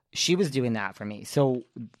she was doing that for me. So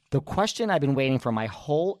the question I've been waiting for my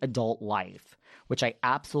whole adult life, which I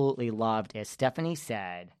absolutely loved, is Stephanie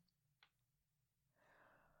said,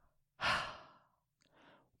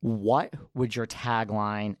 what would your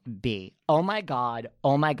tagline be? Oh my God.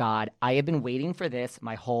 I have been waiting for this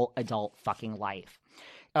my whole adult fucking life.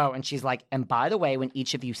 Oh, and she's like, and by the way, when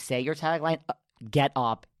each of you say your tagline, get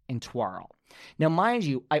up and twirl. Now, mind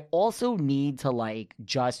you, I also need to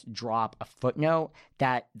just drop a footnote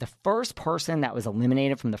that the first person that was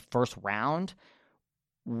eliminated from the first round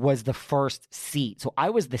was the first seat. So I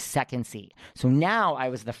was the second seat. So now I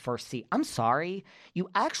was the first seat. I'm sorry. You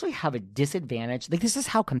actually have a disadvantage. This is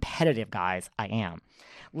how competitive, guys, I am.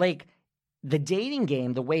 The dating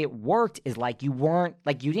game, the way it worked is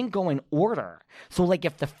you didn't go in order. So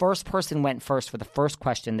if the first person went first for the first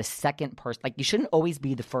question, the second person, you shouldn't always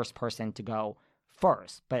be the first person to go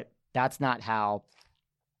first, but that's not how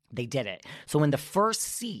they did it. So when the first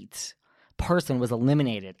seat person was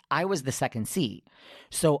eliminated, I was the second seat.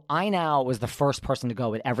 So I now was the first person to go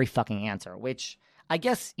with every fucking answer, which I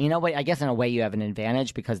guess, in a way you have an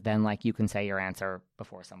advantage because then you can say your answer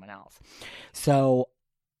before someone else. So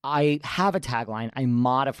I have a tagline. I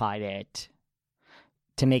modified it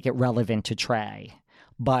to make it relevant to Trey.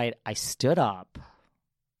 But I stood up.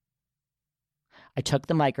 I took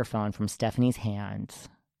the microphone from Stephanie's hands.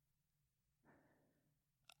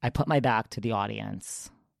 I put my back to the audience.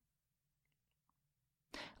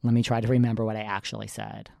 Let me try to remember what I actually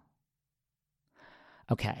said.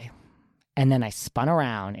 Okay. And then I spun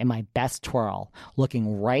around in my best twirl,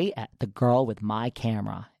 looking right at the girl with my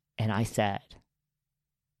camera. And I said,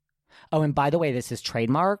 oh, and by the way, this is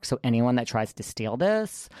trademark. So anyone that tries to steal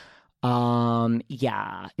this,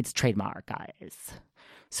 yeah, it's trademark, guys.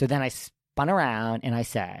 So then I spun around and I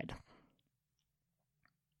said,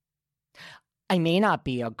 I may not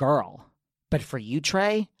be a girl, but for you,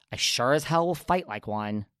 Trey, I sure as hell will fight like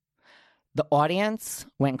one. The audience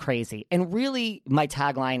went crazy. And really, my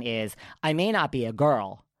tagline is, I may not be a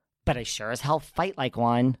girl, but I sure as hell fight like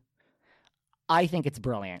one. I think it's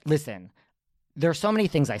brilliant. Listen, there's so many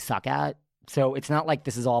things I suck at. So it's not like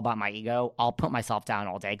this is all about my ego. I'll put myself down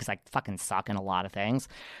all day because I fucking suck in a lot of things.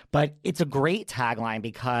 But it's a great tagline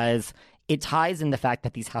because it ties in the fact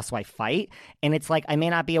that these housewives fight. And it's like, I may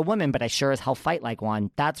not be a woman, but I sure as hell fight like one.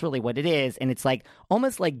 That's really what it is. And it's like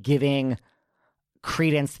almost like giving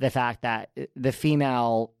credence to the fact that the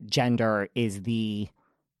female gender is the,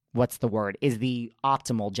 what's the word, is the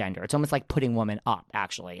optimal gender. It's almost like putting women up,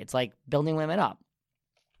 actually. It's like building women up.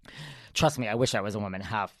 Trust me, I wish I was a woman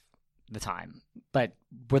half the time. But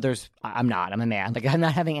where there's, I'm not, I'm a man. Like, I'm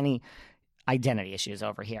not having any identity issues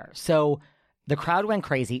over here. So the crowd went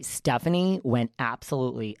crazy. Stephanie went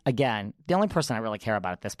absolutely, again, the only person I really care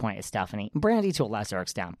about at this point is Stephanie. Brandi to a lesser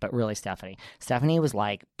extent, but really Stephanie. Stephanie was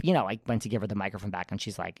like, you know, I went to give her the microphone back and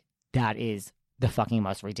she's like, that is the fucking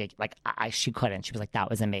most ridiculous. Like, she couldn't. She was like, that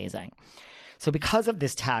was amazing. So because of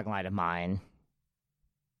this tagline of mine,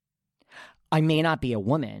 I may not be a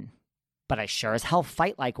woman, but I sure as hell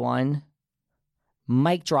fight like one.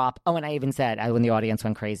 Mic drop. Oh, and I even said, when the audience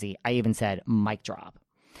went crazy, I even said mic drop.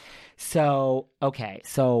 So, okay.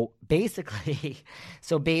 So basically,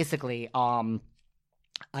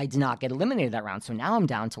 I did not get eliminated that round. So now I'm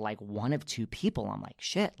down to like one of two people. I'm like,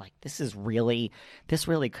 shit, like this really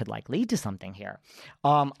could like lead to something here.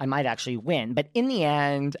 I might actually win. But in the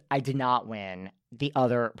end, I did not win. The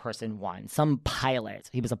other person won. Some pilot.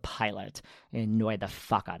 He was a pilot. It annoyed the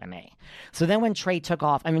fuck out of me. So then when Trey took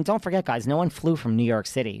off, I mean, don't forget, guys, no one flew from New York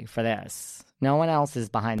City for this. No one else is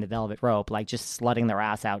behind the velvet rope, like just slutting their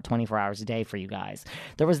ass out 24 hours a day for you guys.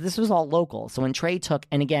 This was all local. So when Trey took,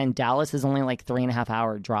 and again, Dallas is only like 3.5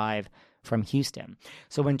 hour drive from Houston.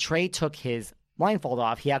 So when Trey took his blindfold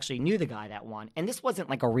off, he actually knew the guy that won. And this wasn't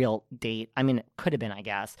like a real date. I mean, it could have been, I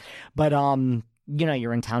guess. But, you know,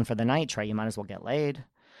 you're in town for the night, Trey. You might as well get laid.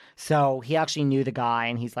 So he actually knew the guy,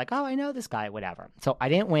 and he's like, oh, I know this guy, whatever. So I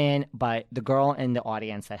didn't win, but the girl in the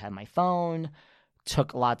audience that had my phone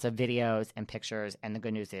took lots of videos and pictures, and the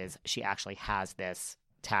good news is she actually has this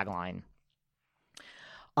tagline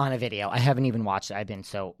on a video. I haven't even watched it. I've been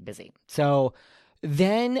so busy. So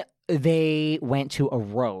then they went to a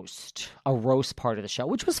roast part of the show,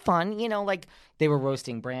 which was fun. You know, like they were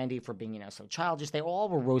roasting Brandi for being, you know, so childish. They all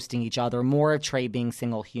were roasting each other, more of Trey being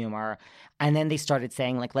single humor. And then they started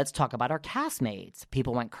saying, like, let's talk about our castmates.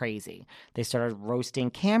 People went crazy. They started roasting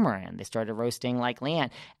Cameron. They started roasting, like,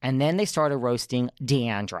 Leanne. And then they started roasting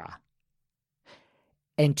Deandra.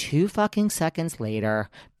 And 2 fucking seconds later,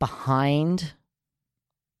 behind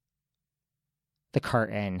the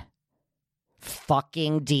curtain,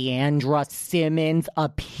 fucking Deandra Simmons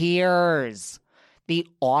appears. The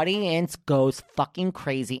audience goes fucking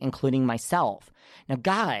crazy, including myself. Now,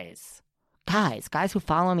 guys who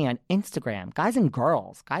follow me on Instagram, guys and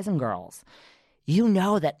girls, you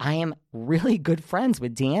know that I am really good friends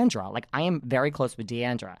with Deandra. Like, I am very close with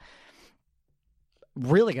Deandra.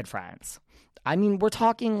 Really good friends. I mean, we're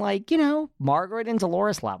talking like, you know, Margaret and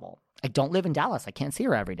Dolores level. I don't live in Dallas. I can't see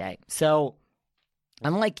her every day. So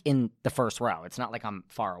I'm like in the first row. It's not like I'm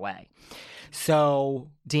far away. So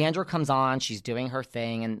Deandra comes on. She's doing her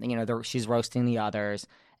thing, and you know she's roasting the others.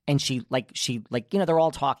 And she you know, they're all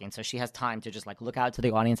talking, so she has time to just like look out to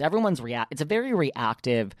the audience. Everyone's It's a very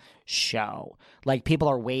reactive show. Like people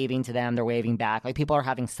are waving to them, they're waving back. Like people are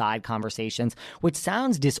having side conversations, which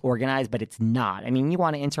sounds disorganized, but it's not. I mean, you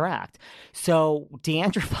want to interact. So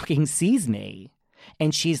Deandra fucking sees me,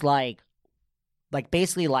 and she's like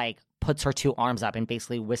basically like puts her 2 arms up and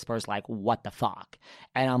basically whispers like, what the fuck?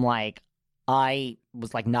 And I'm like, I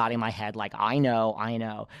was like nodding my head like, I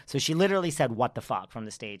know. So she literally said, what the fuck, from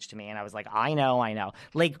the stage to me. And I was like, I know.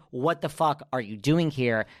 Like, what the fuck are you doing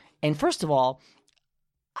here? And first of all,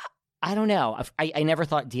 I don't know. I never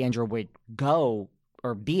thought Deandra would go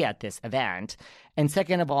or be at this event. And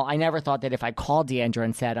second of all, I never thought that if I called Deandra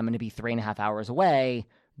and said, I'm going to be 3.5 hours away,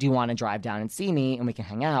 do you want to drive down and see me and we can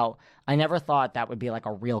hang out? I never thought that would be like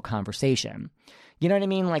a real conversation. You know what I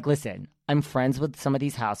mean? Like, listen, I'm friends with some of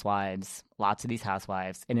these housewives, lots of these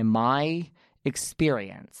housewives. And in my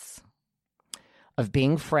experience of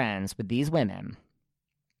being friends with these women,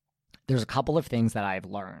 there's a couple of things that I've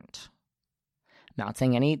learned. I'm not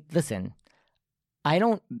saying listen, I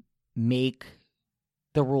don't make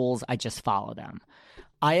the rules, I just follow them.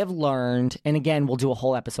 I have learned, and again, we'll do a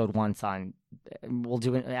whole episode we'll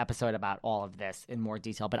do an episode about all of this in more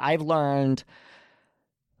detail, but I've learned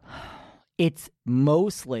it's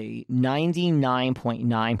mostly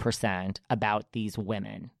 99.9% about these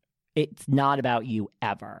women. It's not about you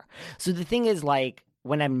ever. So the thing is, like,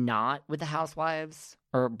 when I'm not with the housewives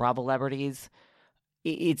or Bravo celebrities,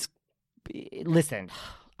 listen,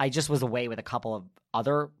 I just was away with a couple of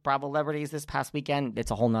other Bravo celebrities this past weekend.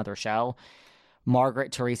 It's a whole nother show.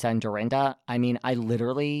 Margaret, Teresa, and Dorinda. I mean, I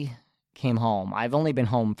literally came home. I've only been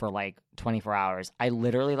home for like 24 hours. I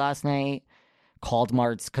literally last night called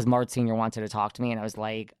Martz because Martz Sr. wanted to talk to me, and I was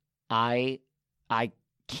like, I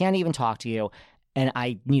can't even talk to you, and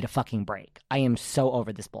I need a fucking break. I am so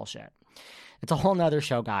over this bullshit. It's a whole nother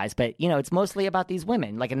show, guys, but, you know, it's mostly about these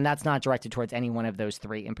women. Like, and that's not directed towards any one of those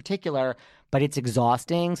three in particular, but it's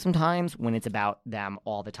exhausting sometimes when it's about them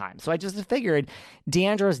all the time. So I just figured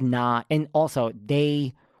Deandra's not, and also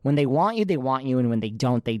when they want you, and when they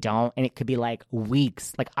don't, they don't. And it could be like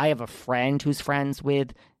weeks. Like, I have a friend who's friends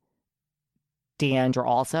with Deandra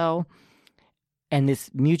also, and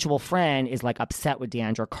this mutual friend is like upset with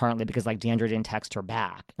Deandra currently because like Deandra didn't text her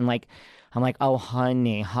back. And like, I'm like, oh,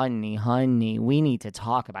 honey, we need to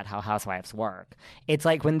talk about how housewives work. It's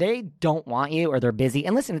like when they don't want you or they're busy,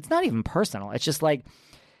 and listen, it's not even personal. It's just like,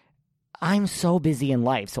 I'm so busy in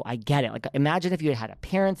life, so I get it. Like, imagine if you had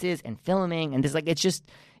appearances and filming and this, like, it's just,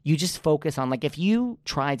 you just focus on, like, if you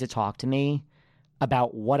tried to talk to me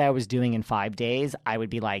about what I was doing in 5 days, I would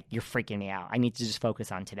be like, you're freaking me out. I need to just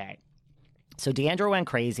focus on today. So Deandra went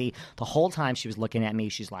crazy. The whole time she was looking at me,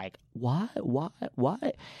 she's like, what?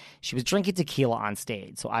 She was drinking tequila on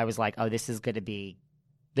stage. So I was like, oh, this is going to be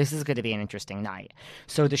an interesting night.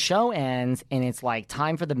 So the show ends, and it's like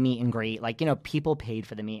time for the meet and greet. Like, you know, people paid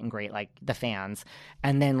for the meet and greet, like the fans.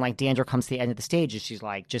 And then like Deandra comes to the end of the stage, and she's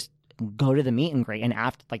like, just go to the meet and greet. And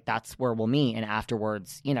after, like, that's where we'll meet. And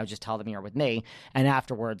afterwards, you know, just tell them you're with me. And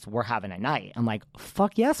afterwards, we're having a night. I'm like,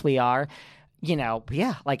 fuck yes, we are. You know,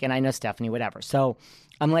 yeah, like, and I know Stephanie, whatever. So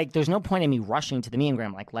I'm like, there's no point in me rushing to the meet and greet.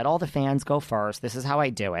 I'm like, let all the fans go first. This is how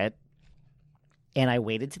I do it. And I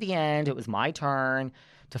waited to the end. It was my turn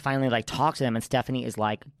to finally like talk to them. And Stephanie is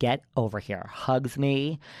like, get over here, hugs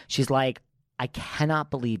me. She's like, I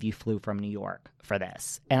cannot believe you flew from New York for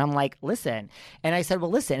this. And I'm like, listen. And I said,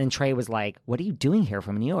 well, listen. And Trey was like, what are you doing here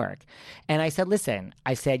from New York? And I said, listen,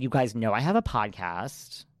 you guys know I have a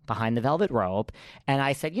podcast, Behind the Velvet Rope. And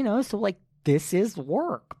I said, you know, so like, this is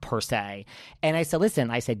work per se. And I said,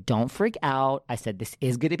 listen, don't freak out. I said, this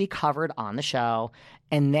is going to be covered on the show.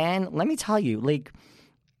 And then let me tell you, like,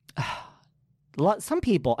 some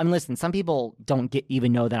people, I mean, listen, some people don't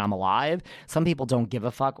even know that I'm alive. Some people don't give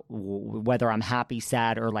a fuck whether I'm happy,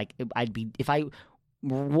 sad, or like, if I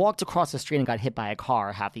walked across the street and got hit by a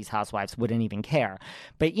car, half these housewives wouldn't even care.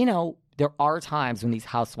 But, you know, there are times when these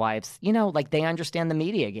housewives, you know, like, they understand the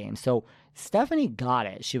media game. So Stephanie got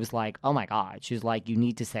it. She was like, oh my God. She was like, you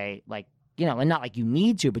need to say, like, you know, and not like you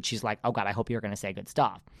need to, but she's like, oh God, I hope you're going to say good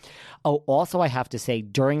stuff. Oh, also, I have to say,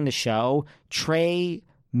 during the show, Trey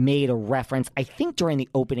made a reference, I think during the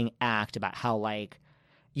opening act, about how, like,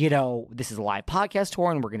 you know, this is a live podcast tour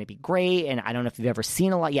and we're going to be great. And I don't know if you've ever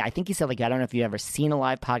seen I think he said, like, I don't know if you've ever seen a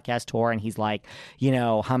live podcast tour. And he's like, you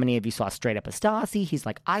know, how many of you saw Straight Up Estasi? He's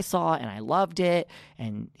like, I saw it and I loved it.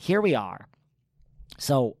 And here we are.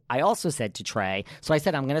 So I also said to Trey, so I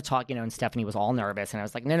said, I'm going to talk, you know, and Stephanie was all nervous. And I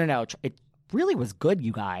was like, no, it really was good,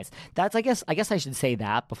 you guys. That's, I guess I should say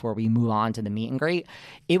that before we move on to the meet and greet.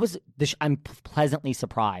 It was, I'm pleasantly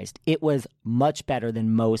surprised. It was much better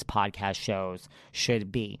than most podcast shows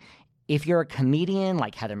should be. If you're a comedian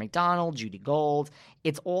like Heather McDonald, Judy Gold,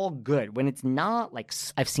 it's all good. When it's not, like,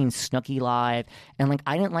 I've seen Snooki live, and like,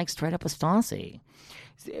 I didn't like Straight Up Estasi.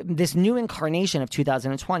 This new incarnation of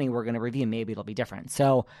 2020 we're going to review. Maybe it'll be different.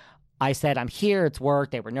 So I said, I'm here. It's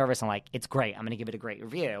work. They were nervous. I'm like, it's great. I'm going to give it a great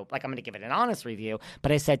review. Like, I'm going to give it an honest review.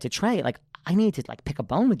 But I said to Trey, like, I need to, like, pick a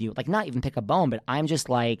bone with you. Like, not even pick a bone, but I'm just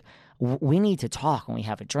like, we need to talk when we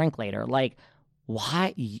have a drink later. Like,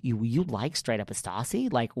 why you like Straight Up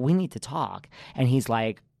Estasi? Like, we need to talk. And he's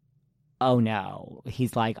like, oh no.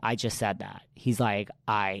 He's like, I just said that. He's like,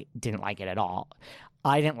 I didn't like it at all.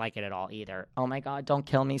 I didn't like it at all either. Oh my God, don't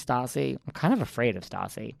kill me, Stassi. I'm kind of afraid of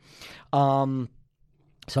Stassi.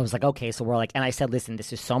 So I was like, okay, so we're like, and I said, listen,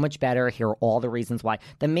 this is so much better. Here are all the reasons why.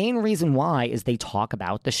 The main reason why is they talk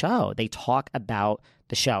about the show. They talk about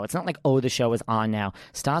the show. It's not like, oh, the show is on now.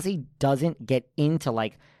 Stassi doesn't get into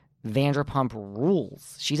like Vanderpump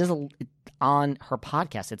Rules. She does on her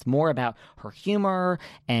podcast. It's more about her humor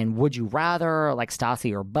and would you rather, like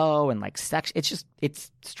Stassi or Bo, and like sex.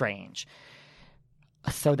 It's strange.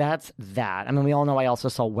 So that's that. I mean, we all know I also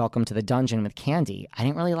saw Welcome to the Dungeon with Candy. I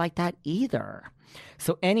didn't really like that either.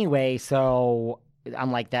 So anyway, so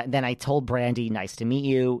I'm like that. Then I told Brandi, nice to meet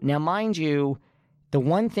you. Now, mind you, the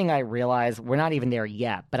one thing I realized, we're not even there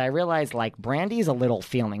yet, but I realized like Brandi's a little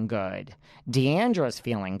feeling good. Deandra's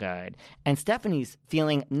feeling good. And Stephanie's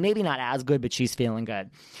feeling maybe not as good, but she's feeling good.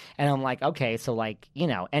 And I'm like, okay, so like, you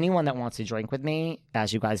know, anyone that wants to drink with me,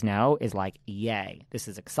 as you guys know, is like, yay, this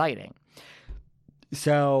is exciting.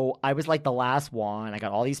 So I was like the last one. I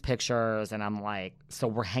got all these pictures and I'm like, so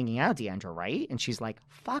we're hanging out, Deandra, right? And she's like,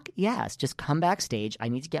 fuck yes, just come backstage. I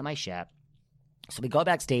need to get my shit. So we go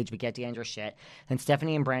backstage, we get Deandra's shit. Then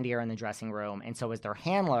Stephanie and Brandi are in the dressing room. And so is their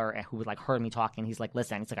handler who like heard me talking. He's like,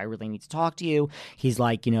 listen, he's like, I really need to talk to you. He's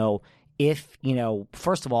like, you know, if, you know,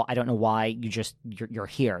 first of all, I don't know why you're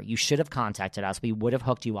here. You should have contacted us. We would have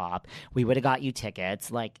hooked you up. We would have got you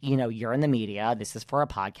tickets. Like, you know, you're in the media. This is for a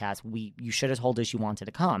podcast. You should have told us you wanted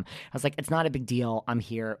to come. I was like, it's not a big deal. I'm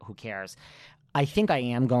here. Who cares? I think I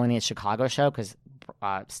am going to the Chicago show because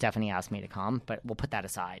Stephanie asked me to come, but we'll put that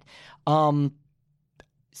aside.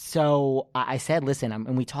 So I said, listen,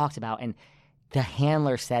 and we talked about, and the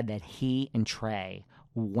handler said that he and Trey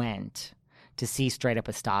went to see Straight Up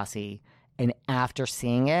with Stassi, and after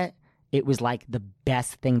seeing it, it was like the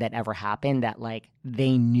best thing that ever happened, that like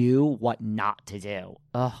they knew what not to do.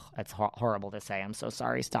 Ugh, that's horrible to say. I'm so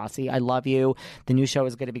sorry, Stassi. I love you. The new show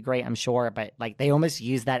is going to be great, I'm sure, but like they almost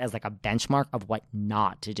used that as like a benchmark of what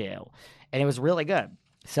not to do. And it was really good.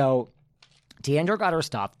 So Deandra got her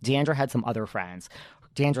stuff. Deandra had some other friends.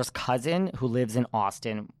 Deandra's cousin who lives in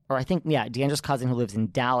Austin, or I think, yeah, Deandra's cousin who lives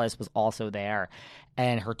in Dallas was also there,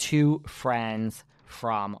 and her two friends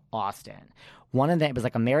from Austin. One of them was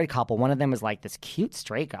like a married couple. One of them was like this cute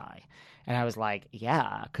straight guy. And I was like,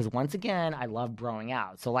 yeah, because once again, I love growing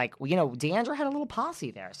out. So like, you know, Deandra had a little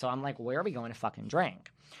posse there. So I'm like, where are we going to fucking drink?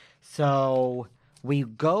 So we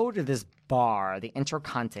go to this bar, the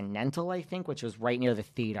Intercontinental, I think, which was right near the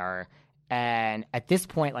theater. And at this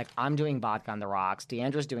point, like, I'm doing vodka on the rocks.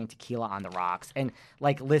 Deandra's doing tequila on the rocks. And,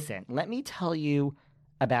 like, listen, let me tell you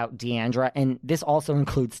about Deandra. And this also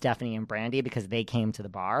includes Stephanie and Brandi because they came to the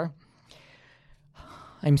bar.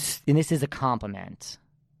 And this is a compliment.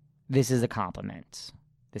 This is a compliment.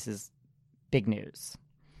 This is big news.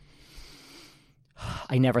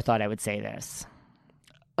 I never thought I would say this.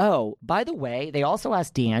 Oh, by the way, they also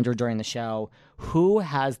asked Deandra during the show who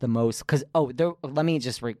has the most, because, let me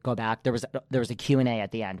just go back. There was a Q&A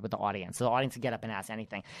at the end with the audience. So the audience could get up and ask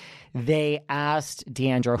anything. They asked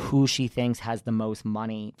Deandra who she thinks has the most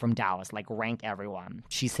money from Dallas, like rank everyone.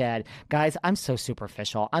 She said, guys, I'm so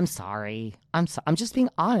superficial. I'm sorry. I'm just being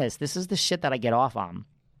honest. This is the shit that I get off on.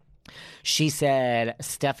 She said,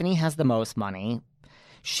 Stephanie has the most money.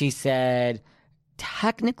 She said,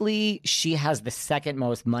 technically, she has the second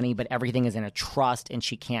most money, but everything is in a trust and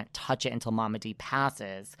she can't touch it until Mama D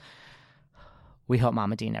passes. We hope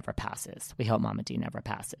Mama D never passes.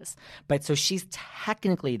 But so she's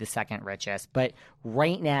technically the second richest, but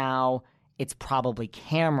right now it's probably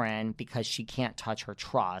Cameron because she can't touch her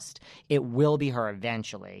trust. It will be her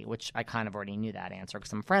eventually, which I kind of already knew that answer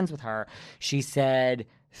because I'm friends with her. She said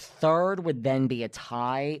third would then be a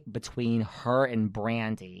tie between her and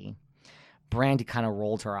Brandi. Brandi kind of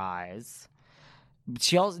rolled her eyes.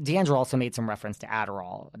 Deandra also made some reference to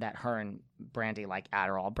Adderall, that her and Brandi like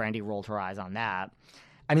Adderall. Brandi rolled her eyes on that.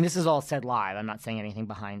 I mean, this is all said live. I'm not saying anything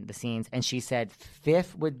behind the scenes. And she said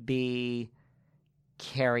fifth would be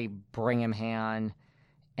Carrie Bringhamhan,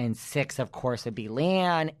 and sixth, of course, would be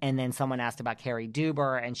Leanne. And then someone asked about Carrie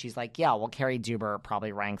Duber, and she's like, yeah, well, Carrie Duber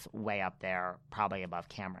probably ranks way up there, probably above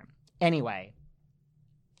Cameron. Anyway,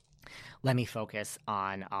 let me focus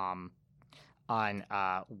on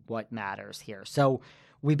what matters here. So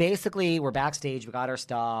we're backstage, we got our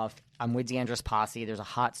stuff. I'm with Deandra's posse. There's a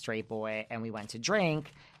hot straight boy, and we went to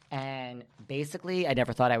drink. And basically, I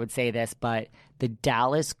never thought I would say this, but the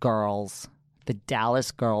Dallas girls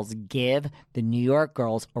give the New York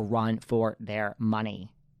girls a run for their money.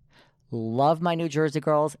 Love my New Jersey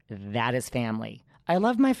girls. That is family. I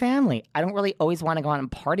love my family. I don't really always want to go out and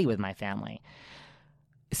party with my family.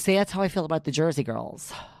 See, that's how I feel about the Jersey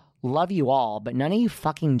girls. love you all, but none of you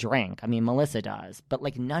fucking drink. I mean, Melissa does, but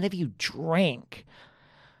like none of you drink.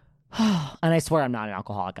 And I swear I'm not an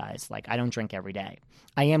alcoholic, guys. Like, I don't drink every day.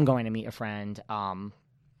 I am going to meet a friend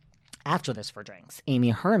after this for drinks. Amy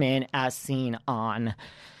Herman, as seen on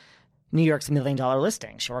New York's $1 Million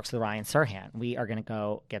Listing. She works with Ryan Serhant. We are going to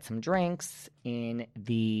go get some drinks in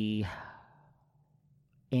the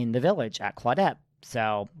Village at Claudette.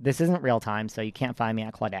 So this isn't real time, so you can't find me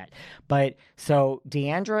at Claudette. But so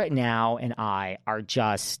Deandra now and I are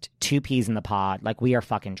just two peas in the pod. Like, we are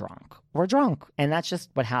fucking drunk. We're drunk, and that's just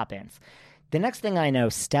what happens. The next thing I know,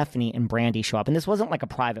 Stephanie and Brandi show up, and this wasn't like a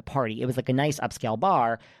private party. It was like a nice upscale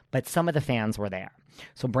bar, but some of the fans were there.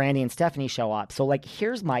 So Brandi and Stephanie show up. So like,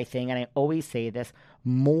 here's my thing, and I always say this: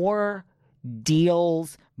 more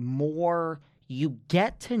deals, more you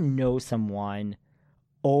get to know someone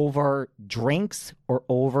over drinks or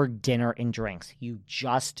over dinner and drinks. You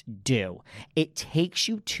just do. It takes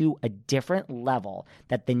you to a different level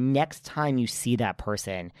that the next time you see that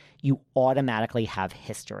person, you automatically have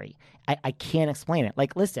history. I can't explain it.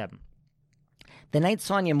 Like, listen, the night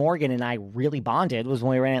Sonia Morgan and I really bonded was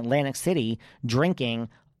when we were in Atlantic City drinking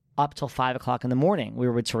up till 5 o'clock in the morning. We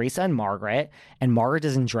were with Teresa and Margaret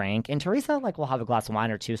doesn't drink. And Teresa, like, will have a glass of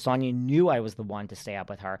wine or two. Sonia knew I was the one to stay up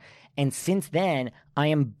with her. And since then, I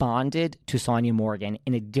am bonded to Sonia Morgan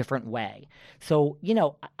in a different way. So, you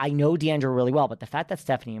know, I know Deandra really well, but the fact that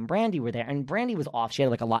Stephanie and Brandi were there, and Brandi was off, she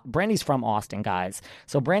had like a lot. Brandi's from Austin, guys.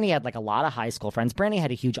 So Brandi had like a lot of high school friends. Brandi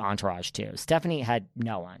had a huge entourage too. Stephanie had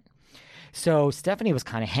no one. So Stephanie was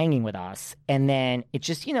kind of hanging with us. And then it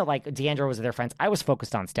just, you know, like Deandra was with their friends. I was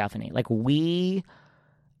focused on Stephanie. Like, we,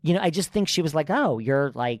 you know, I just think she was like, oh,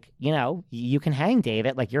 you're like, you know, you can hang,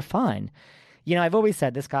 David. Like, you're fun. You know, I've always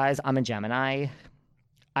said this, guys. I'm a Gemini.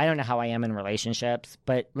 I don't know how I am in relationships,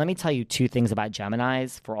 but let me tell you two things about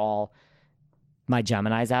Geminis for all my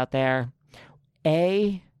Geminis out there.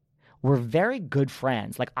 A, we're very good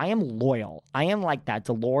friends. Like, I am loyal. I am like that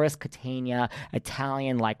Dolores Catania,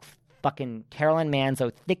 Italian, like, fucking Carolyn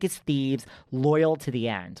Manzo, thick as thieves, loyal to the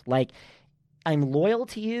end. Like, I'm loyal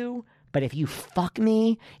to you, but if you fuck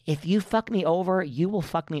me over, you will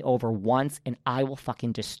fuck me over once and I will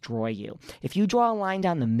fucking destroy you. If you draw a line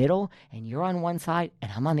down the middle and you're on one side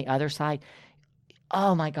and I'm on the other side,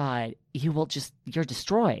 oh my God, you're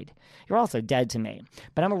destroyed. You're also dead to me.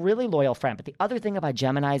 But I'm a really loyal friend. But the other thing about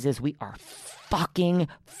Geminis is we are fucking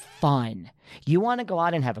fun. You want to go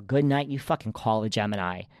out and have a good night, you fucking call a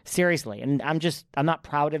Gemini. Seriously. And I'm not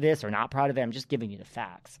proud of this or not proud of it. I'm just giving you the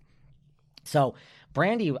facts. So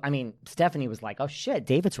Stephanie was like, oh shit,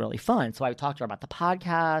 David's really fun. So I talked to her about the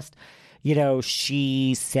podcast. You know,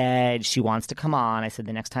 she said she wants to come on. I said,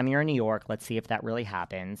 the next time you're in New York, let's see if that really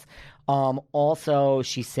happens. Also,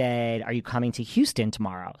 she said, are you coming to Houston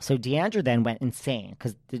tomorrow? So Deandra then went insane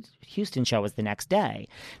because the Houston show was the next day.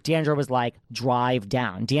 Deandra was like, drive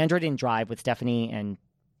down. Deandra didn't drive with Stephanie and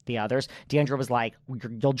the others. Deandra was like,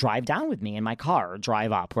 you'll drive down with me in my car or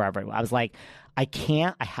drive up wherever. I was like, I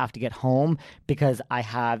can't. I have to get home because I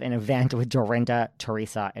have an event with Dorinda,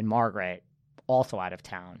 Teresa, and Margaret also out of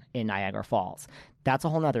town in Niagara Falls. That's a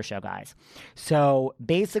whole nother show, guys. So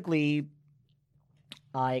basically,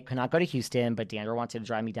 I could not go to Houston, but Deandra wanted to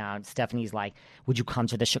drive me down. Stephanie's like, would you come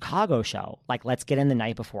to the Chicago show? Like, let's get in the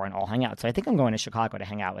night before and all hang out. So I think I'm going to Chicago to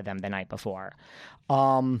hang out with them the night before.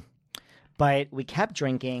 But we kept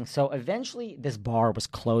drinking. So eventually this bar was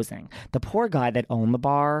closing. The poor guy that owned the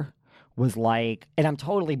bar was like, and I'm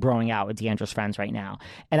totally broing out with Deandra's friends right now.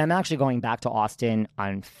 And I'm actually going back to Austin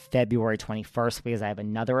on February 21st because I have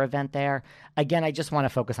another event there. Again, I just want to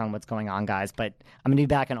focus on what's going on, guys, but I'm going to be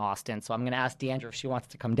back in Austin. So I'm going to ask Deandra if she wants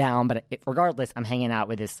to come down. But regardless, I'm hanging out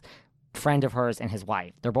with this friend of hers and his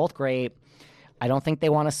wife. They're both great. I don't think they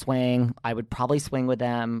want to swing. I would probably swing with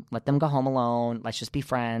them. Let them go home alone. Let's just be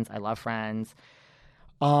friends. I love friends.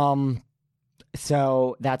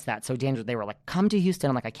 So that's that. So Deandra, they were like, come to Houston.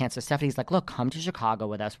 I'm like, I can't. So Stephanie's like, look, come to Chicago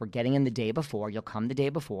with us. We're getting in the day before. You'll come the day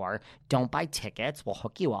before. Don't buy tickets. We'll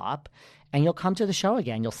hook you up. And you'll come to the show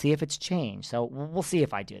again. You'll see if it's changed. So we'll see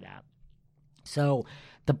if I do that. So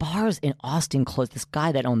the bars in Austin closed. This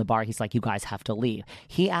guy that owned the bar, he's like, you guys have to leave.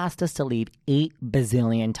 He asked us to leave 8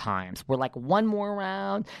 bazillion times. We're like, one more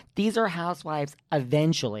round. These are housewives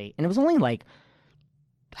eventually. And it was only like,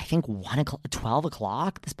 I think 12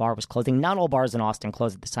 o'clock, this bar was closing. Not all bars in Austin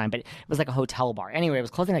closed at this time, but it was like a hotel bar. Anyway, it was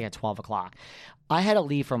closing like at 12 o'clock. I had to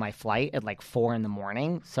leave for my flight at like 4 in the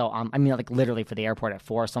morning. So, like literally for the airport at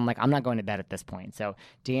 4. So I'm like, I'm not going to bed at this point. So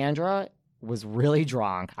Deandra was really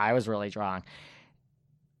drunk. I was really drunk.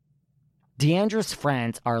 Deandra's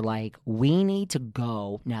friends are like, we need to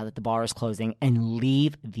go now that the bar is closing and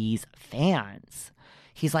leave these fans.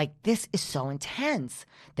 He's like, this is so intense.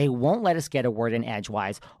 They won't let us get a word in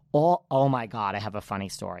edgewise. Oh my God, I have a funny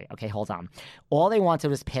story. Okay, hold on. All they wanted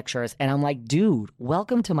was pictures. And I'm like, dude,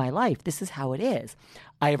 welcome to my life. This is how it is.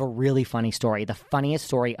 I have a really funny story. The funniest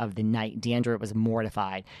story of the night. Deandra was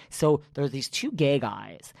mortified. So there's these two gay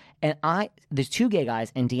guys. And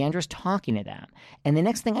Deandra's talking to them. And the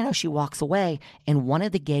next thing I know, she walks away. And one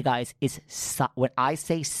of the gay guys is, when I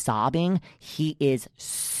say sobbing, he is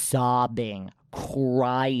sobbing,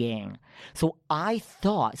 crying. So I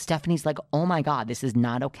thought, Stephanie's like, oh my God, this is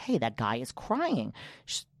not okay. That guy is crying.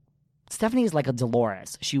 Stephanie is like a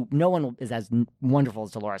Dolores. No one is as wonderful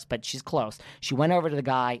as Dolores, but she's close. She went over to the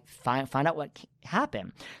guy, find out what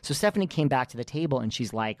happened. So Stephanie came back to the table and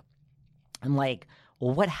she's like, I'm like,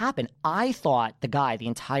 well, what happened? I thought the guy the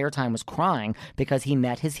entire time was crying because he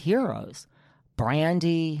met his heroes,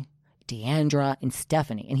 Brandi, Deandra, and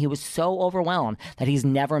Stephanie. And he was so overwhelmed that he's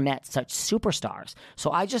never met such superstars.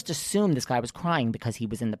 So I just assumed this guy was crying because he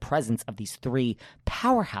was in the presence of these three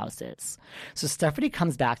powerhouses. So Stephanie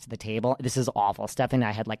comes back to the table. This is awful. Stephanie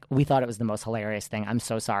and I we thought it was the most hilarious thing. I'm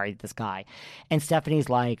so sorry, this guy. And Stephanie's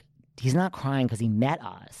like, he's not crying because he met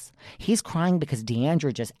us. He's crying because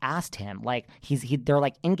Deandra just asked him. They're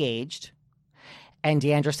like engaged. And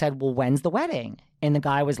Deandra said, well, when's the wedding? And the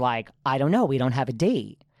guy was like, I don't know. We don't have a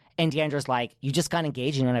date. And Deandra's like, you just got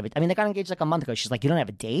engaged and you don't have a... I mean, they got engaged like a month ago. She's like, you don't have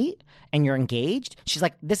a date? And you're engaged? She's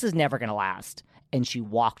like, this is never going to last. And she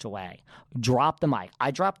walked away. Dropped the mic.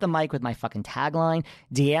 I dropped the mic with my fucking tagline.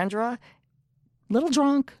 Deandra, little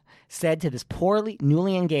drunk, said to this poorly,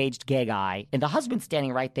 newly engaged gay guy, and the husband's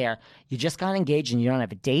standing right there, you just got engaged and you don't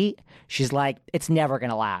have a date? She's like, it's never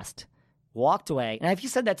going to last. Walked away. And if you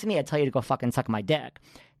said that to me, I'd tell you to go fucking suck my dick.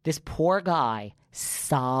 This poor guy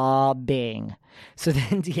sobbing. So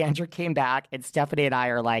then Deandra came back and Stephanie and I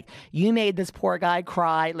are like, you made this poor guy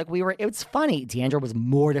cry. It was funny. Deandra was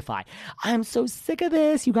mortified. I'm so sick of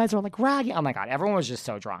this. You guys are like ragging. Oh my God, everyone was just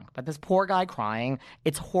so drunk. But this poor guy crying,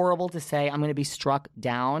 it's horrible to say I'm going to be struck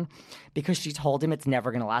down because she told him it's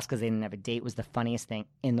never going to last because they didn't have a date was the funniest thing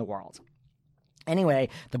in the world. Anyway,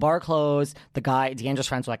 the bar closed. Deandra's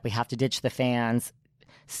friends were like, we have to ditch the fans.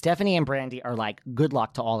 Stephanie and Brandi are like, good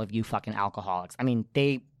luck to all of you fucking alcoholics. I mean,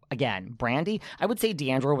 Brandi, I would say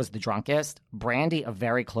Deandra was the drunkest. Brandi, a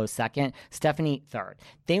very close second. Stephanie, third.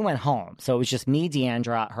 They went home. So it was just me,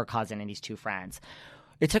 Deandra, her cousin, and these two friends.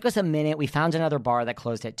 It took us a minute. We found another bar that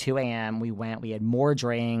closed at 2 a.m. We went. We had more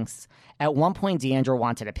drinks. At one point, Deandra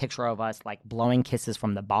wanted a picture of us, like blowing kisses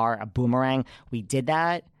from the bar, a boomerang. We did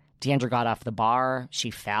that. Deandra got off the bar. She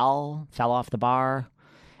fell off the bar.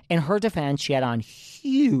 In her defense, she had on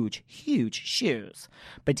huge, huge shoes.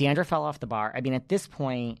 But Deandra fell off the bar. I mean, at this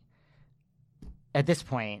point,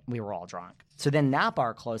 we were all drunk. So then that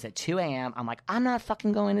bar closed at 2 a.m. I'm like, I'm not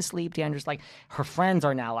fucking going to sleep. Deandra's like, her friends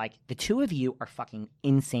are now like, the two of you are fucking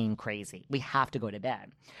insane crazy. We have to go to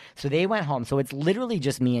bed. So they went home. So it's literally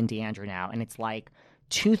just me and Deandra now. And it's like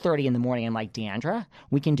 2:30 in the morning. I'm like, Deandra,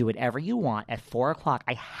 we can do whatever you want. At 4 o'clock,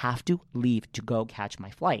 I have to leave to go catch my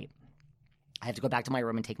flight. I have to go back to my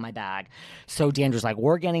room and take my bag. So Deandra's like,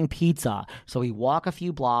 we're getting pizza. So we walk a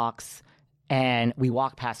few blocks and we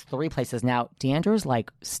walk past 3 places. Now, Deandra's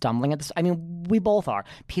like stumbling at this. I mean, we both are.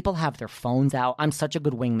 People have their phones out. I'm such a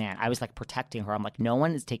good wingman. I was like protecting her. I'm like, no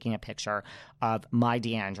one is taking a picture of my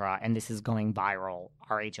Deandra and this is going viral.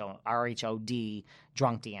 RHOD,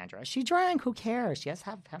 drunk Deandra. She drank. Who cares? She's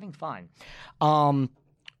having fun.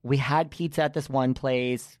 We had pizza at this one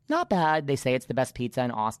place. Not bad. They say it's the best pizza in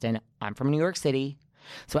Austin. I'm from New York City.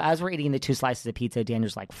 So as we're eating the 2 slices of pizza,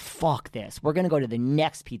 Deandra's like, fuck this. We're going to go to the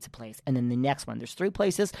next pizza place and then the next one. There's 3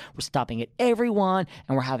 places. We're stopping at every one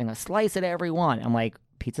and we're having a slice at every one. I'm like,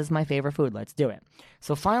 pizza's my favorite food. Let's do it.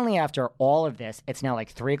 So finally, after all of this, it's now like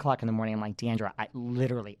 3 o'clock in the morning. I'm like, Deandra,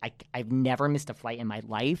 I've never missed a flight in my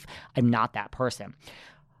life. I'm not that person.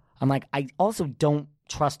 I'm like, I also don't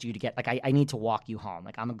trust you to get, like, I need to walk you home.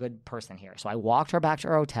 Like, I'm a good person here. So I walked her back to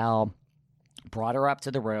her hotel, brought her up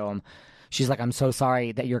to the room. She's like, I'm so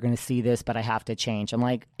sorry that you're going to see this, but I have to change. I'm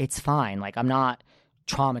like, it's fine. Like, I'm not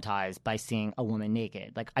traumatized by seeing a woman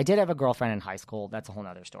naked. Like, I did have a girlfriend in high school. That's a whole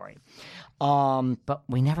nother story. But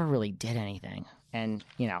we never really did anything. And,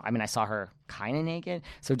 you know, I mean, I saw her kind of naked.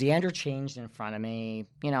 So Deandra changed in front of me.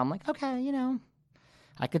 You know, I'm like, okay, you know,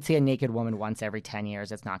 I could see a naked woman once every 10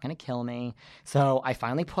 years. It's not going to kill me. So I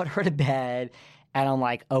finally put her to bed. And I'm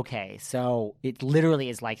like, okay, so it literally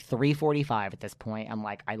is like 3:45 at this point. I'm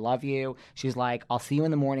like, I love you. She's like, I'll see you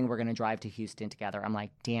in the morning. We're going to drive to Houston together. I'm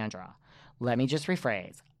like, Deandra, let me just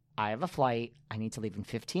rephrase. I have a flight. I need to leave in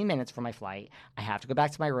 15 minutes for my flight. I have to go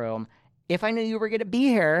back to my room. If I knew you were going to be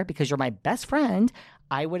here because you're my best friend,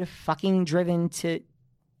 I would have fucking driven to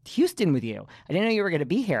Houston with you. I didn't know you were going to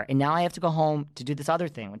be here. And now I have to go home to do this other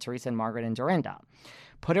thing with Teresa and Margaret and Dorinda.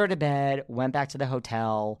 Put her to bed, went back to the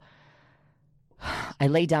hotel. I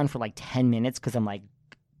laid down for like 10 minutes because I'm like,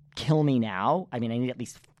 kill me now. I mean, I need at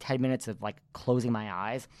least 10 minutes of like closing my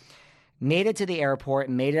eyes. Made it to the airport,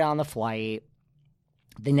 made it on the flight.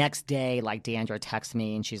 The next day, like, Deandra texts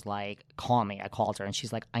me and she's like, call me. I called her and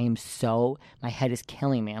she's like, my head is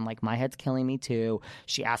killing me. I'm like, my head's killing me too.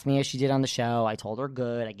 She asked me how she did on the show. I told her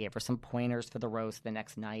good. I gave her some pointers for the roast the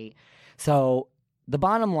next night. So the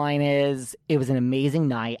bottom line is it was an amazing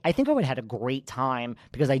night. I think I would have had a great time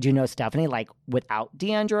because I do know Stephanie, like, without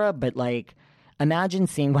Deandra, but like, imagine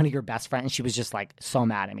seeing one of your best friends. She was just like so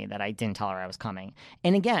mad at me that I didn't tell her I was coming.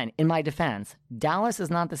 And again, in my defense, Dallas is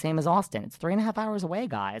not the same as Austin. It's 3.5 hours away,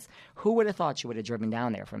 guys. Who would have thought she would have driven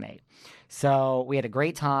down there for me? So we had a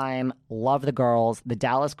great time. Love the girls. The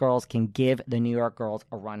Dallas girls can give the New York girls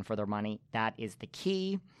a run for their money. That is the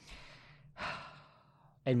key.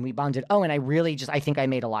 And we bonded. Oh, and I think I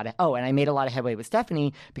made a lot of headway with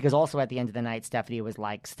Stephanie because also at the end of the night, Stephanie was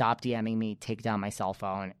like, stop DMing me, take down my cell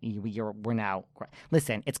phone. We're now,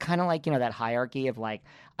 listen, it's kind of like, that hierarchy of like,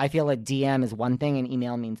 I feel a DM is one thing and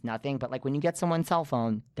email means nothing. But like when you get someone's cell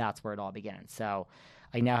phone, that's where it all begins. So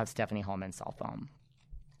I now have Stephanie Holman's cell phone.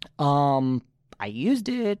 I used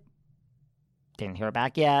it. Didn't hear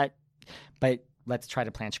back yet. But let's try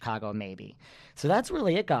to plan Chicago, maybe. So that's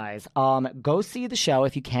really it, guys. Go see the show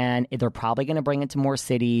if you can. They're probably going to bring it to more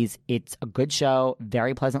cities. It's a good show.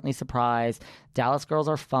 Very pleasantly surprised. Dallas girls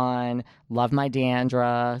are fun. Love my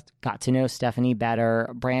Deandra. Got to know Stephanie better.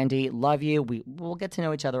 Brandi, love you. We'll get to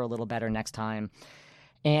know each other a little better next time.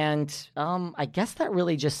 And I guess that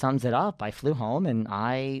really just sums it up. I flew home and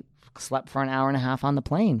I slept for an hour and a half on the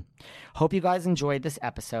plane. Hope you guys enjoyed this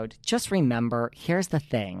episode. Just remember, here's the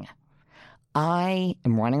thing. I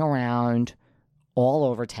am running around all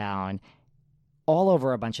over town, all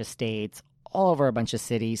over a bunch of states, all over a bunch of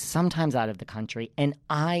cities, sometimes out of the country, and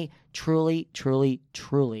I truly, truly,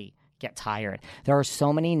 truly get tired. There are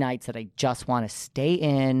so many nights that I just want to stay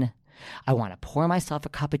in. I want to pour myself a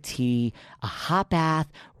cup of tea, a hot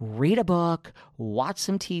bath, read a book, watch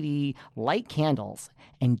some TV, light candles,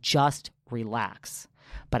 and just relax.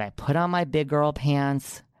 But I put on my big girl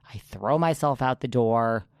pants, I throw myself out the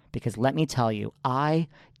door, because let me tell you, I,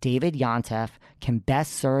 David Yontef, can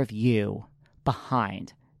best serve you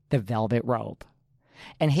behind the velvet rope.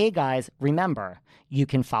 And hey, guys, remember, you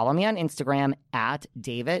can follow me on Instagram at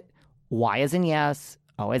David, Y as in yes,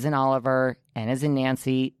 O as in Oliver, N as in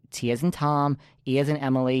Nancy, T as in Tom, E as in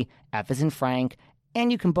Emily, F as in Frank,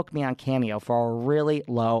 and you can book me on Cameo for a really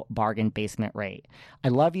low bargain basement rate. I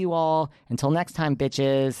love you all. Until next time,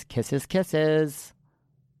 bitches. Kisses, kisses.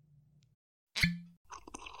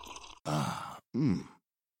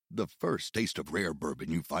 The first taste of rare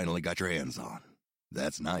bourbon you finally got your hands on.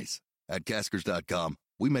 That's nice. At Caskers.com,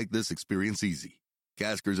 we make this experience easy.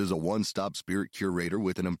 Caskers is a one-stop spirit curator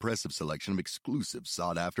with an impressive selection of exclusive,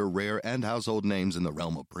 sought-after, rare, and household names in the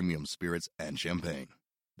realm of premium spirits and champagne.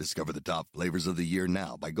 Discover the top flavors of the year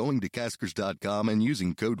now by going to Caskers.com and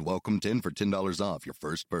using code WELCOME10 for $10 off your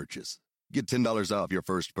first purchase. Get $10 off your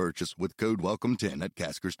first purchase with code WELCOME10 at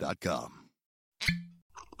Caskers.com.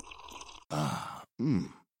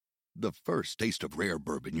 The first taste of rare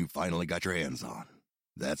bourbon you finally got your hands on.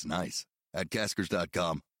 That's nice. At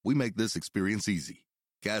Caskers.com, we make this experience easy.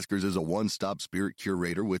 Caskers is a one-stop spirit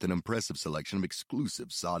curator with an impressive selection of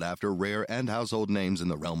exclusive, sought-after, rare, and household names in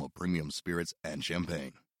the realm of premium spirits and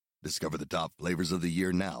champagne. Discover the top flavors of the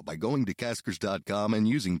year now by going to Caskers.com and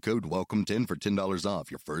using code WELCOME10 for $10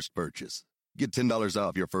 off your first purchase. Get $10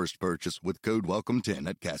 off your first purchase with code WELCOME10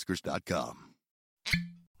 at Caskers.com.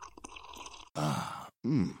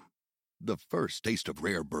 The first taste of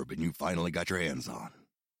rare bourbon you finally got your hands on.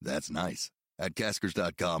 That's nice. At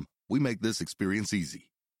Caskers.com, we make this experience easy.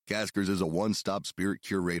 Caskers is a one-stop spirit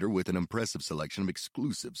curator with an impressive selection of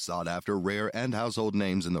exclusive, sought-after, rare, and household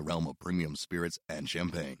names in the realm of premium spirits and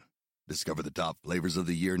champagne. Discover the top flavors of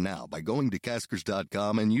the year now by going to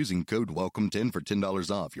Caskers.com and using code WELCOME10 for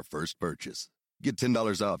 $10 off your first purchase. Get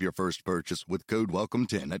 $10 off your first purchase with code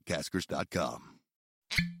WELCOME10 at Caskers.com.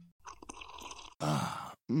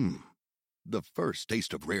 The first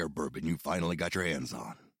taste of rare bourbon you finally got your hands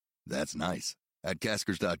on. That's nice. At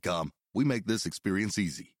Caskers.com, we make this experience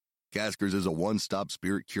easy. Caskers is a one-stop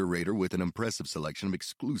spirit curator with an impressive selection of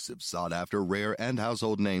exclusive, sought-after, rare, and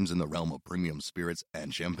household names in the realm of premium spirits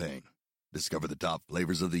and champagne. Discover the top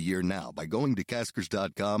flavors of the year now by going to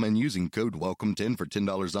Caskers.com and using code WELCOME10 for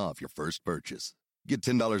 $10 off your first purchase. Get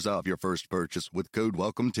 $10 off your first purchase with code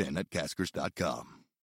WELCOME10 at Caskers.com.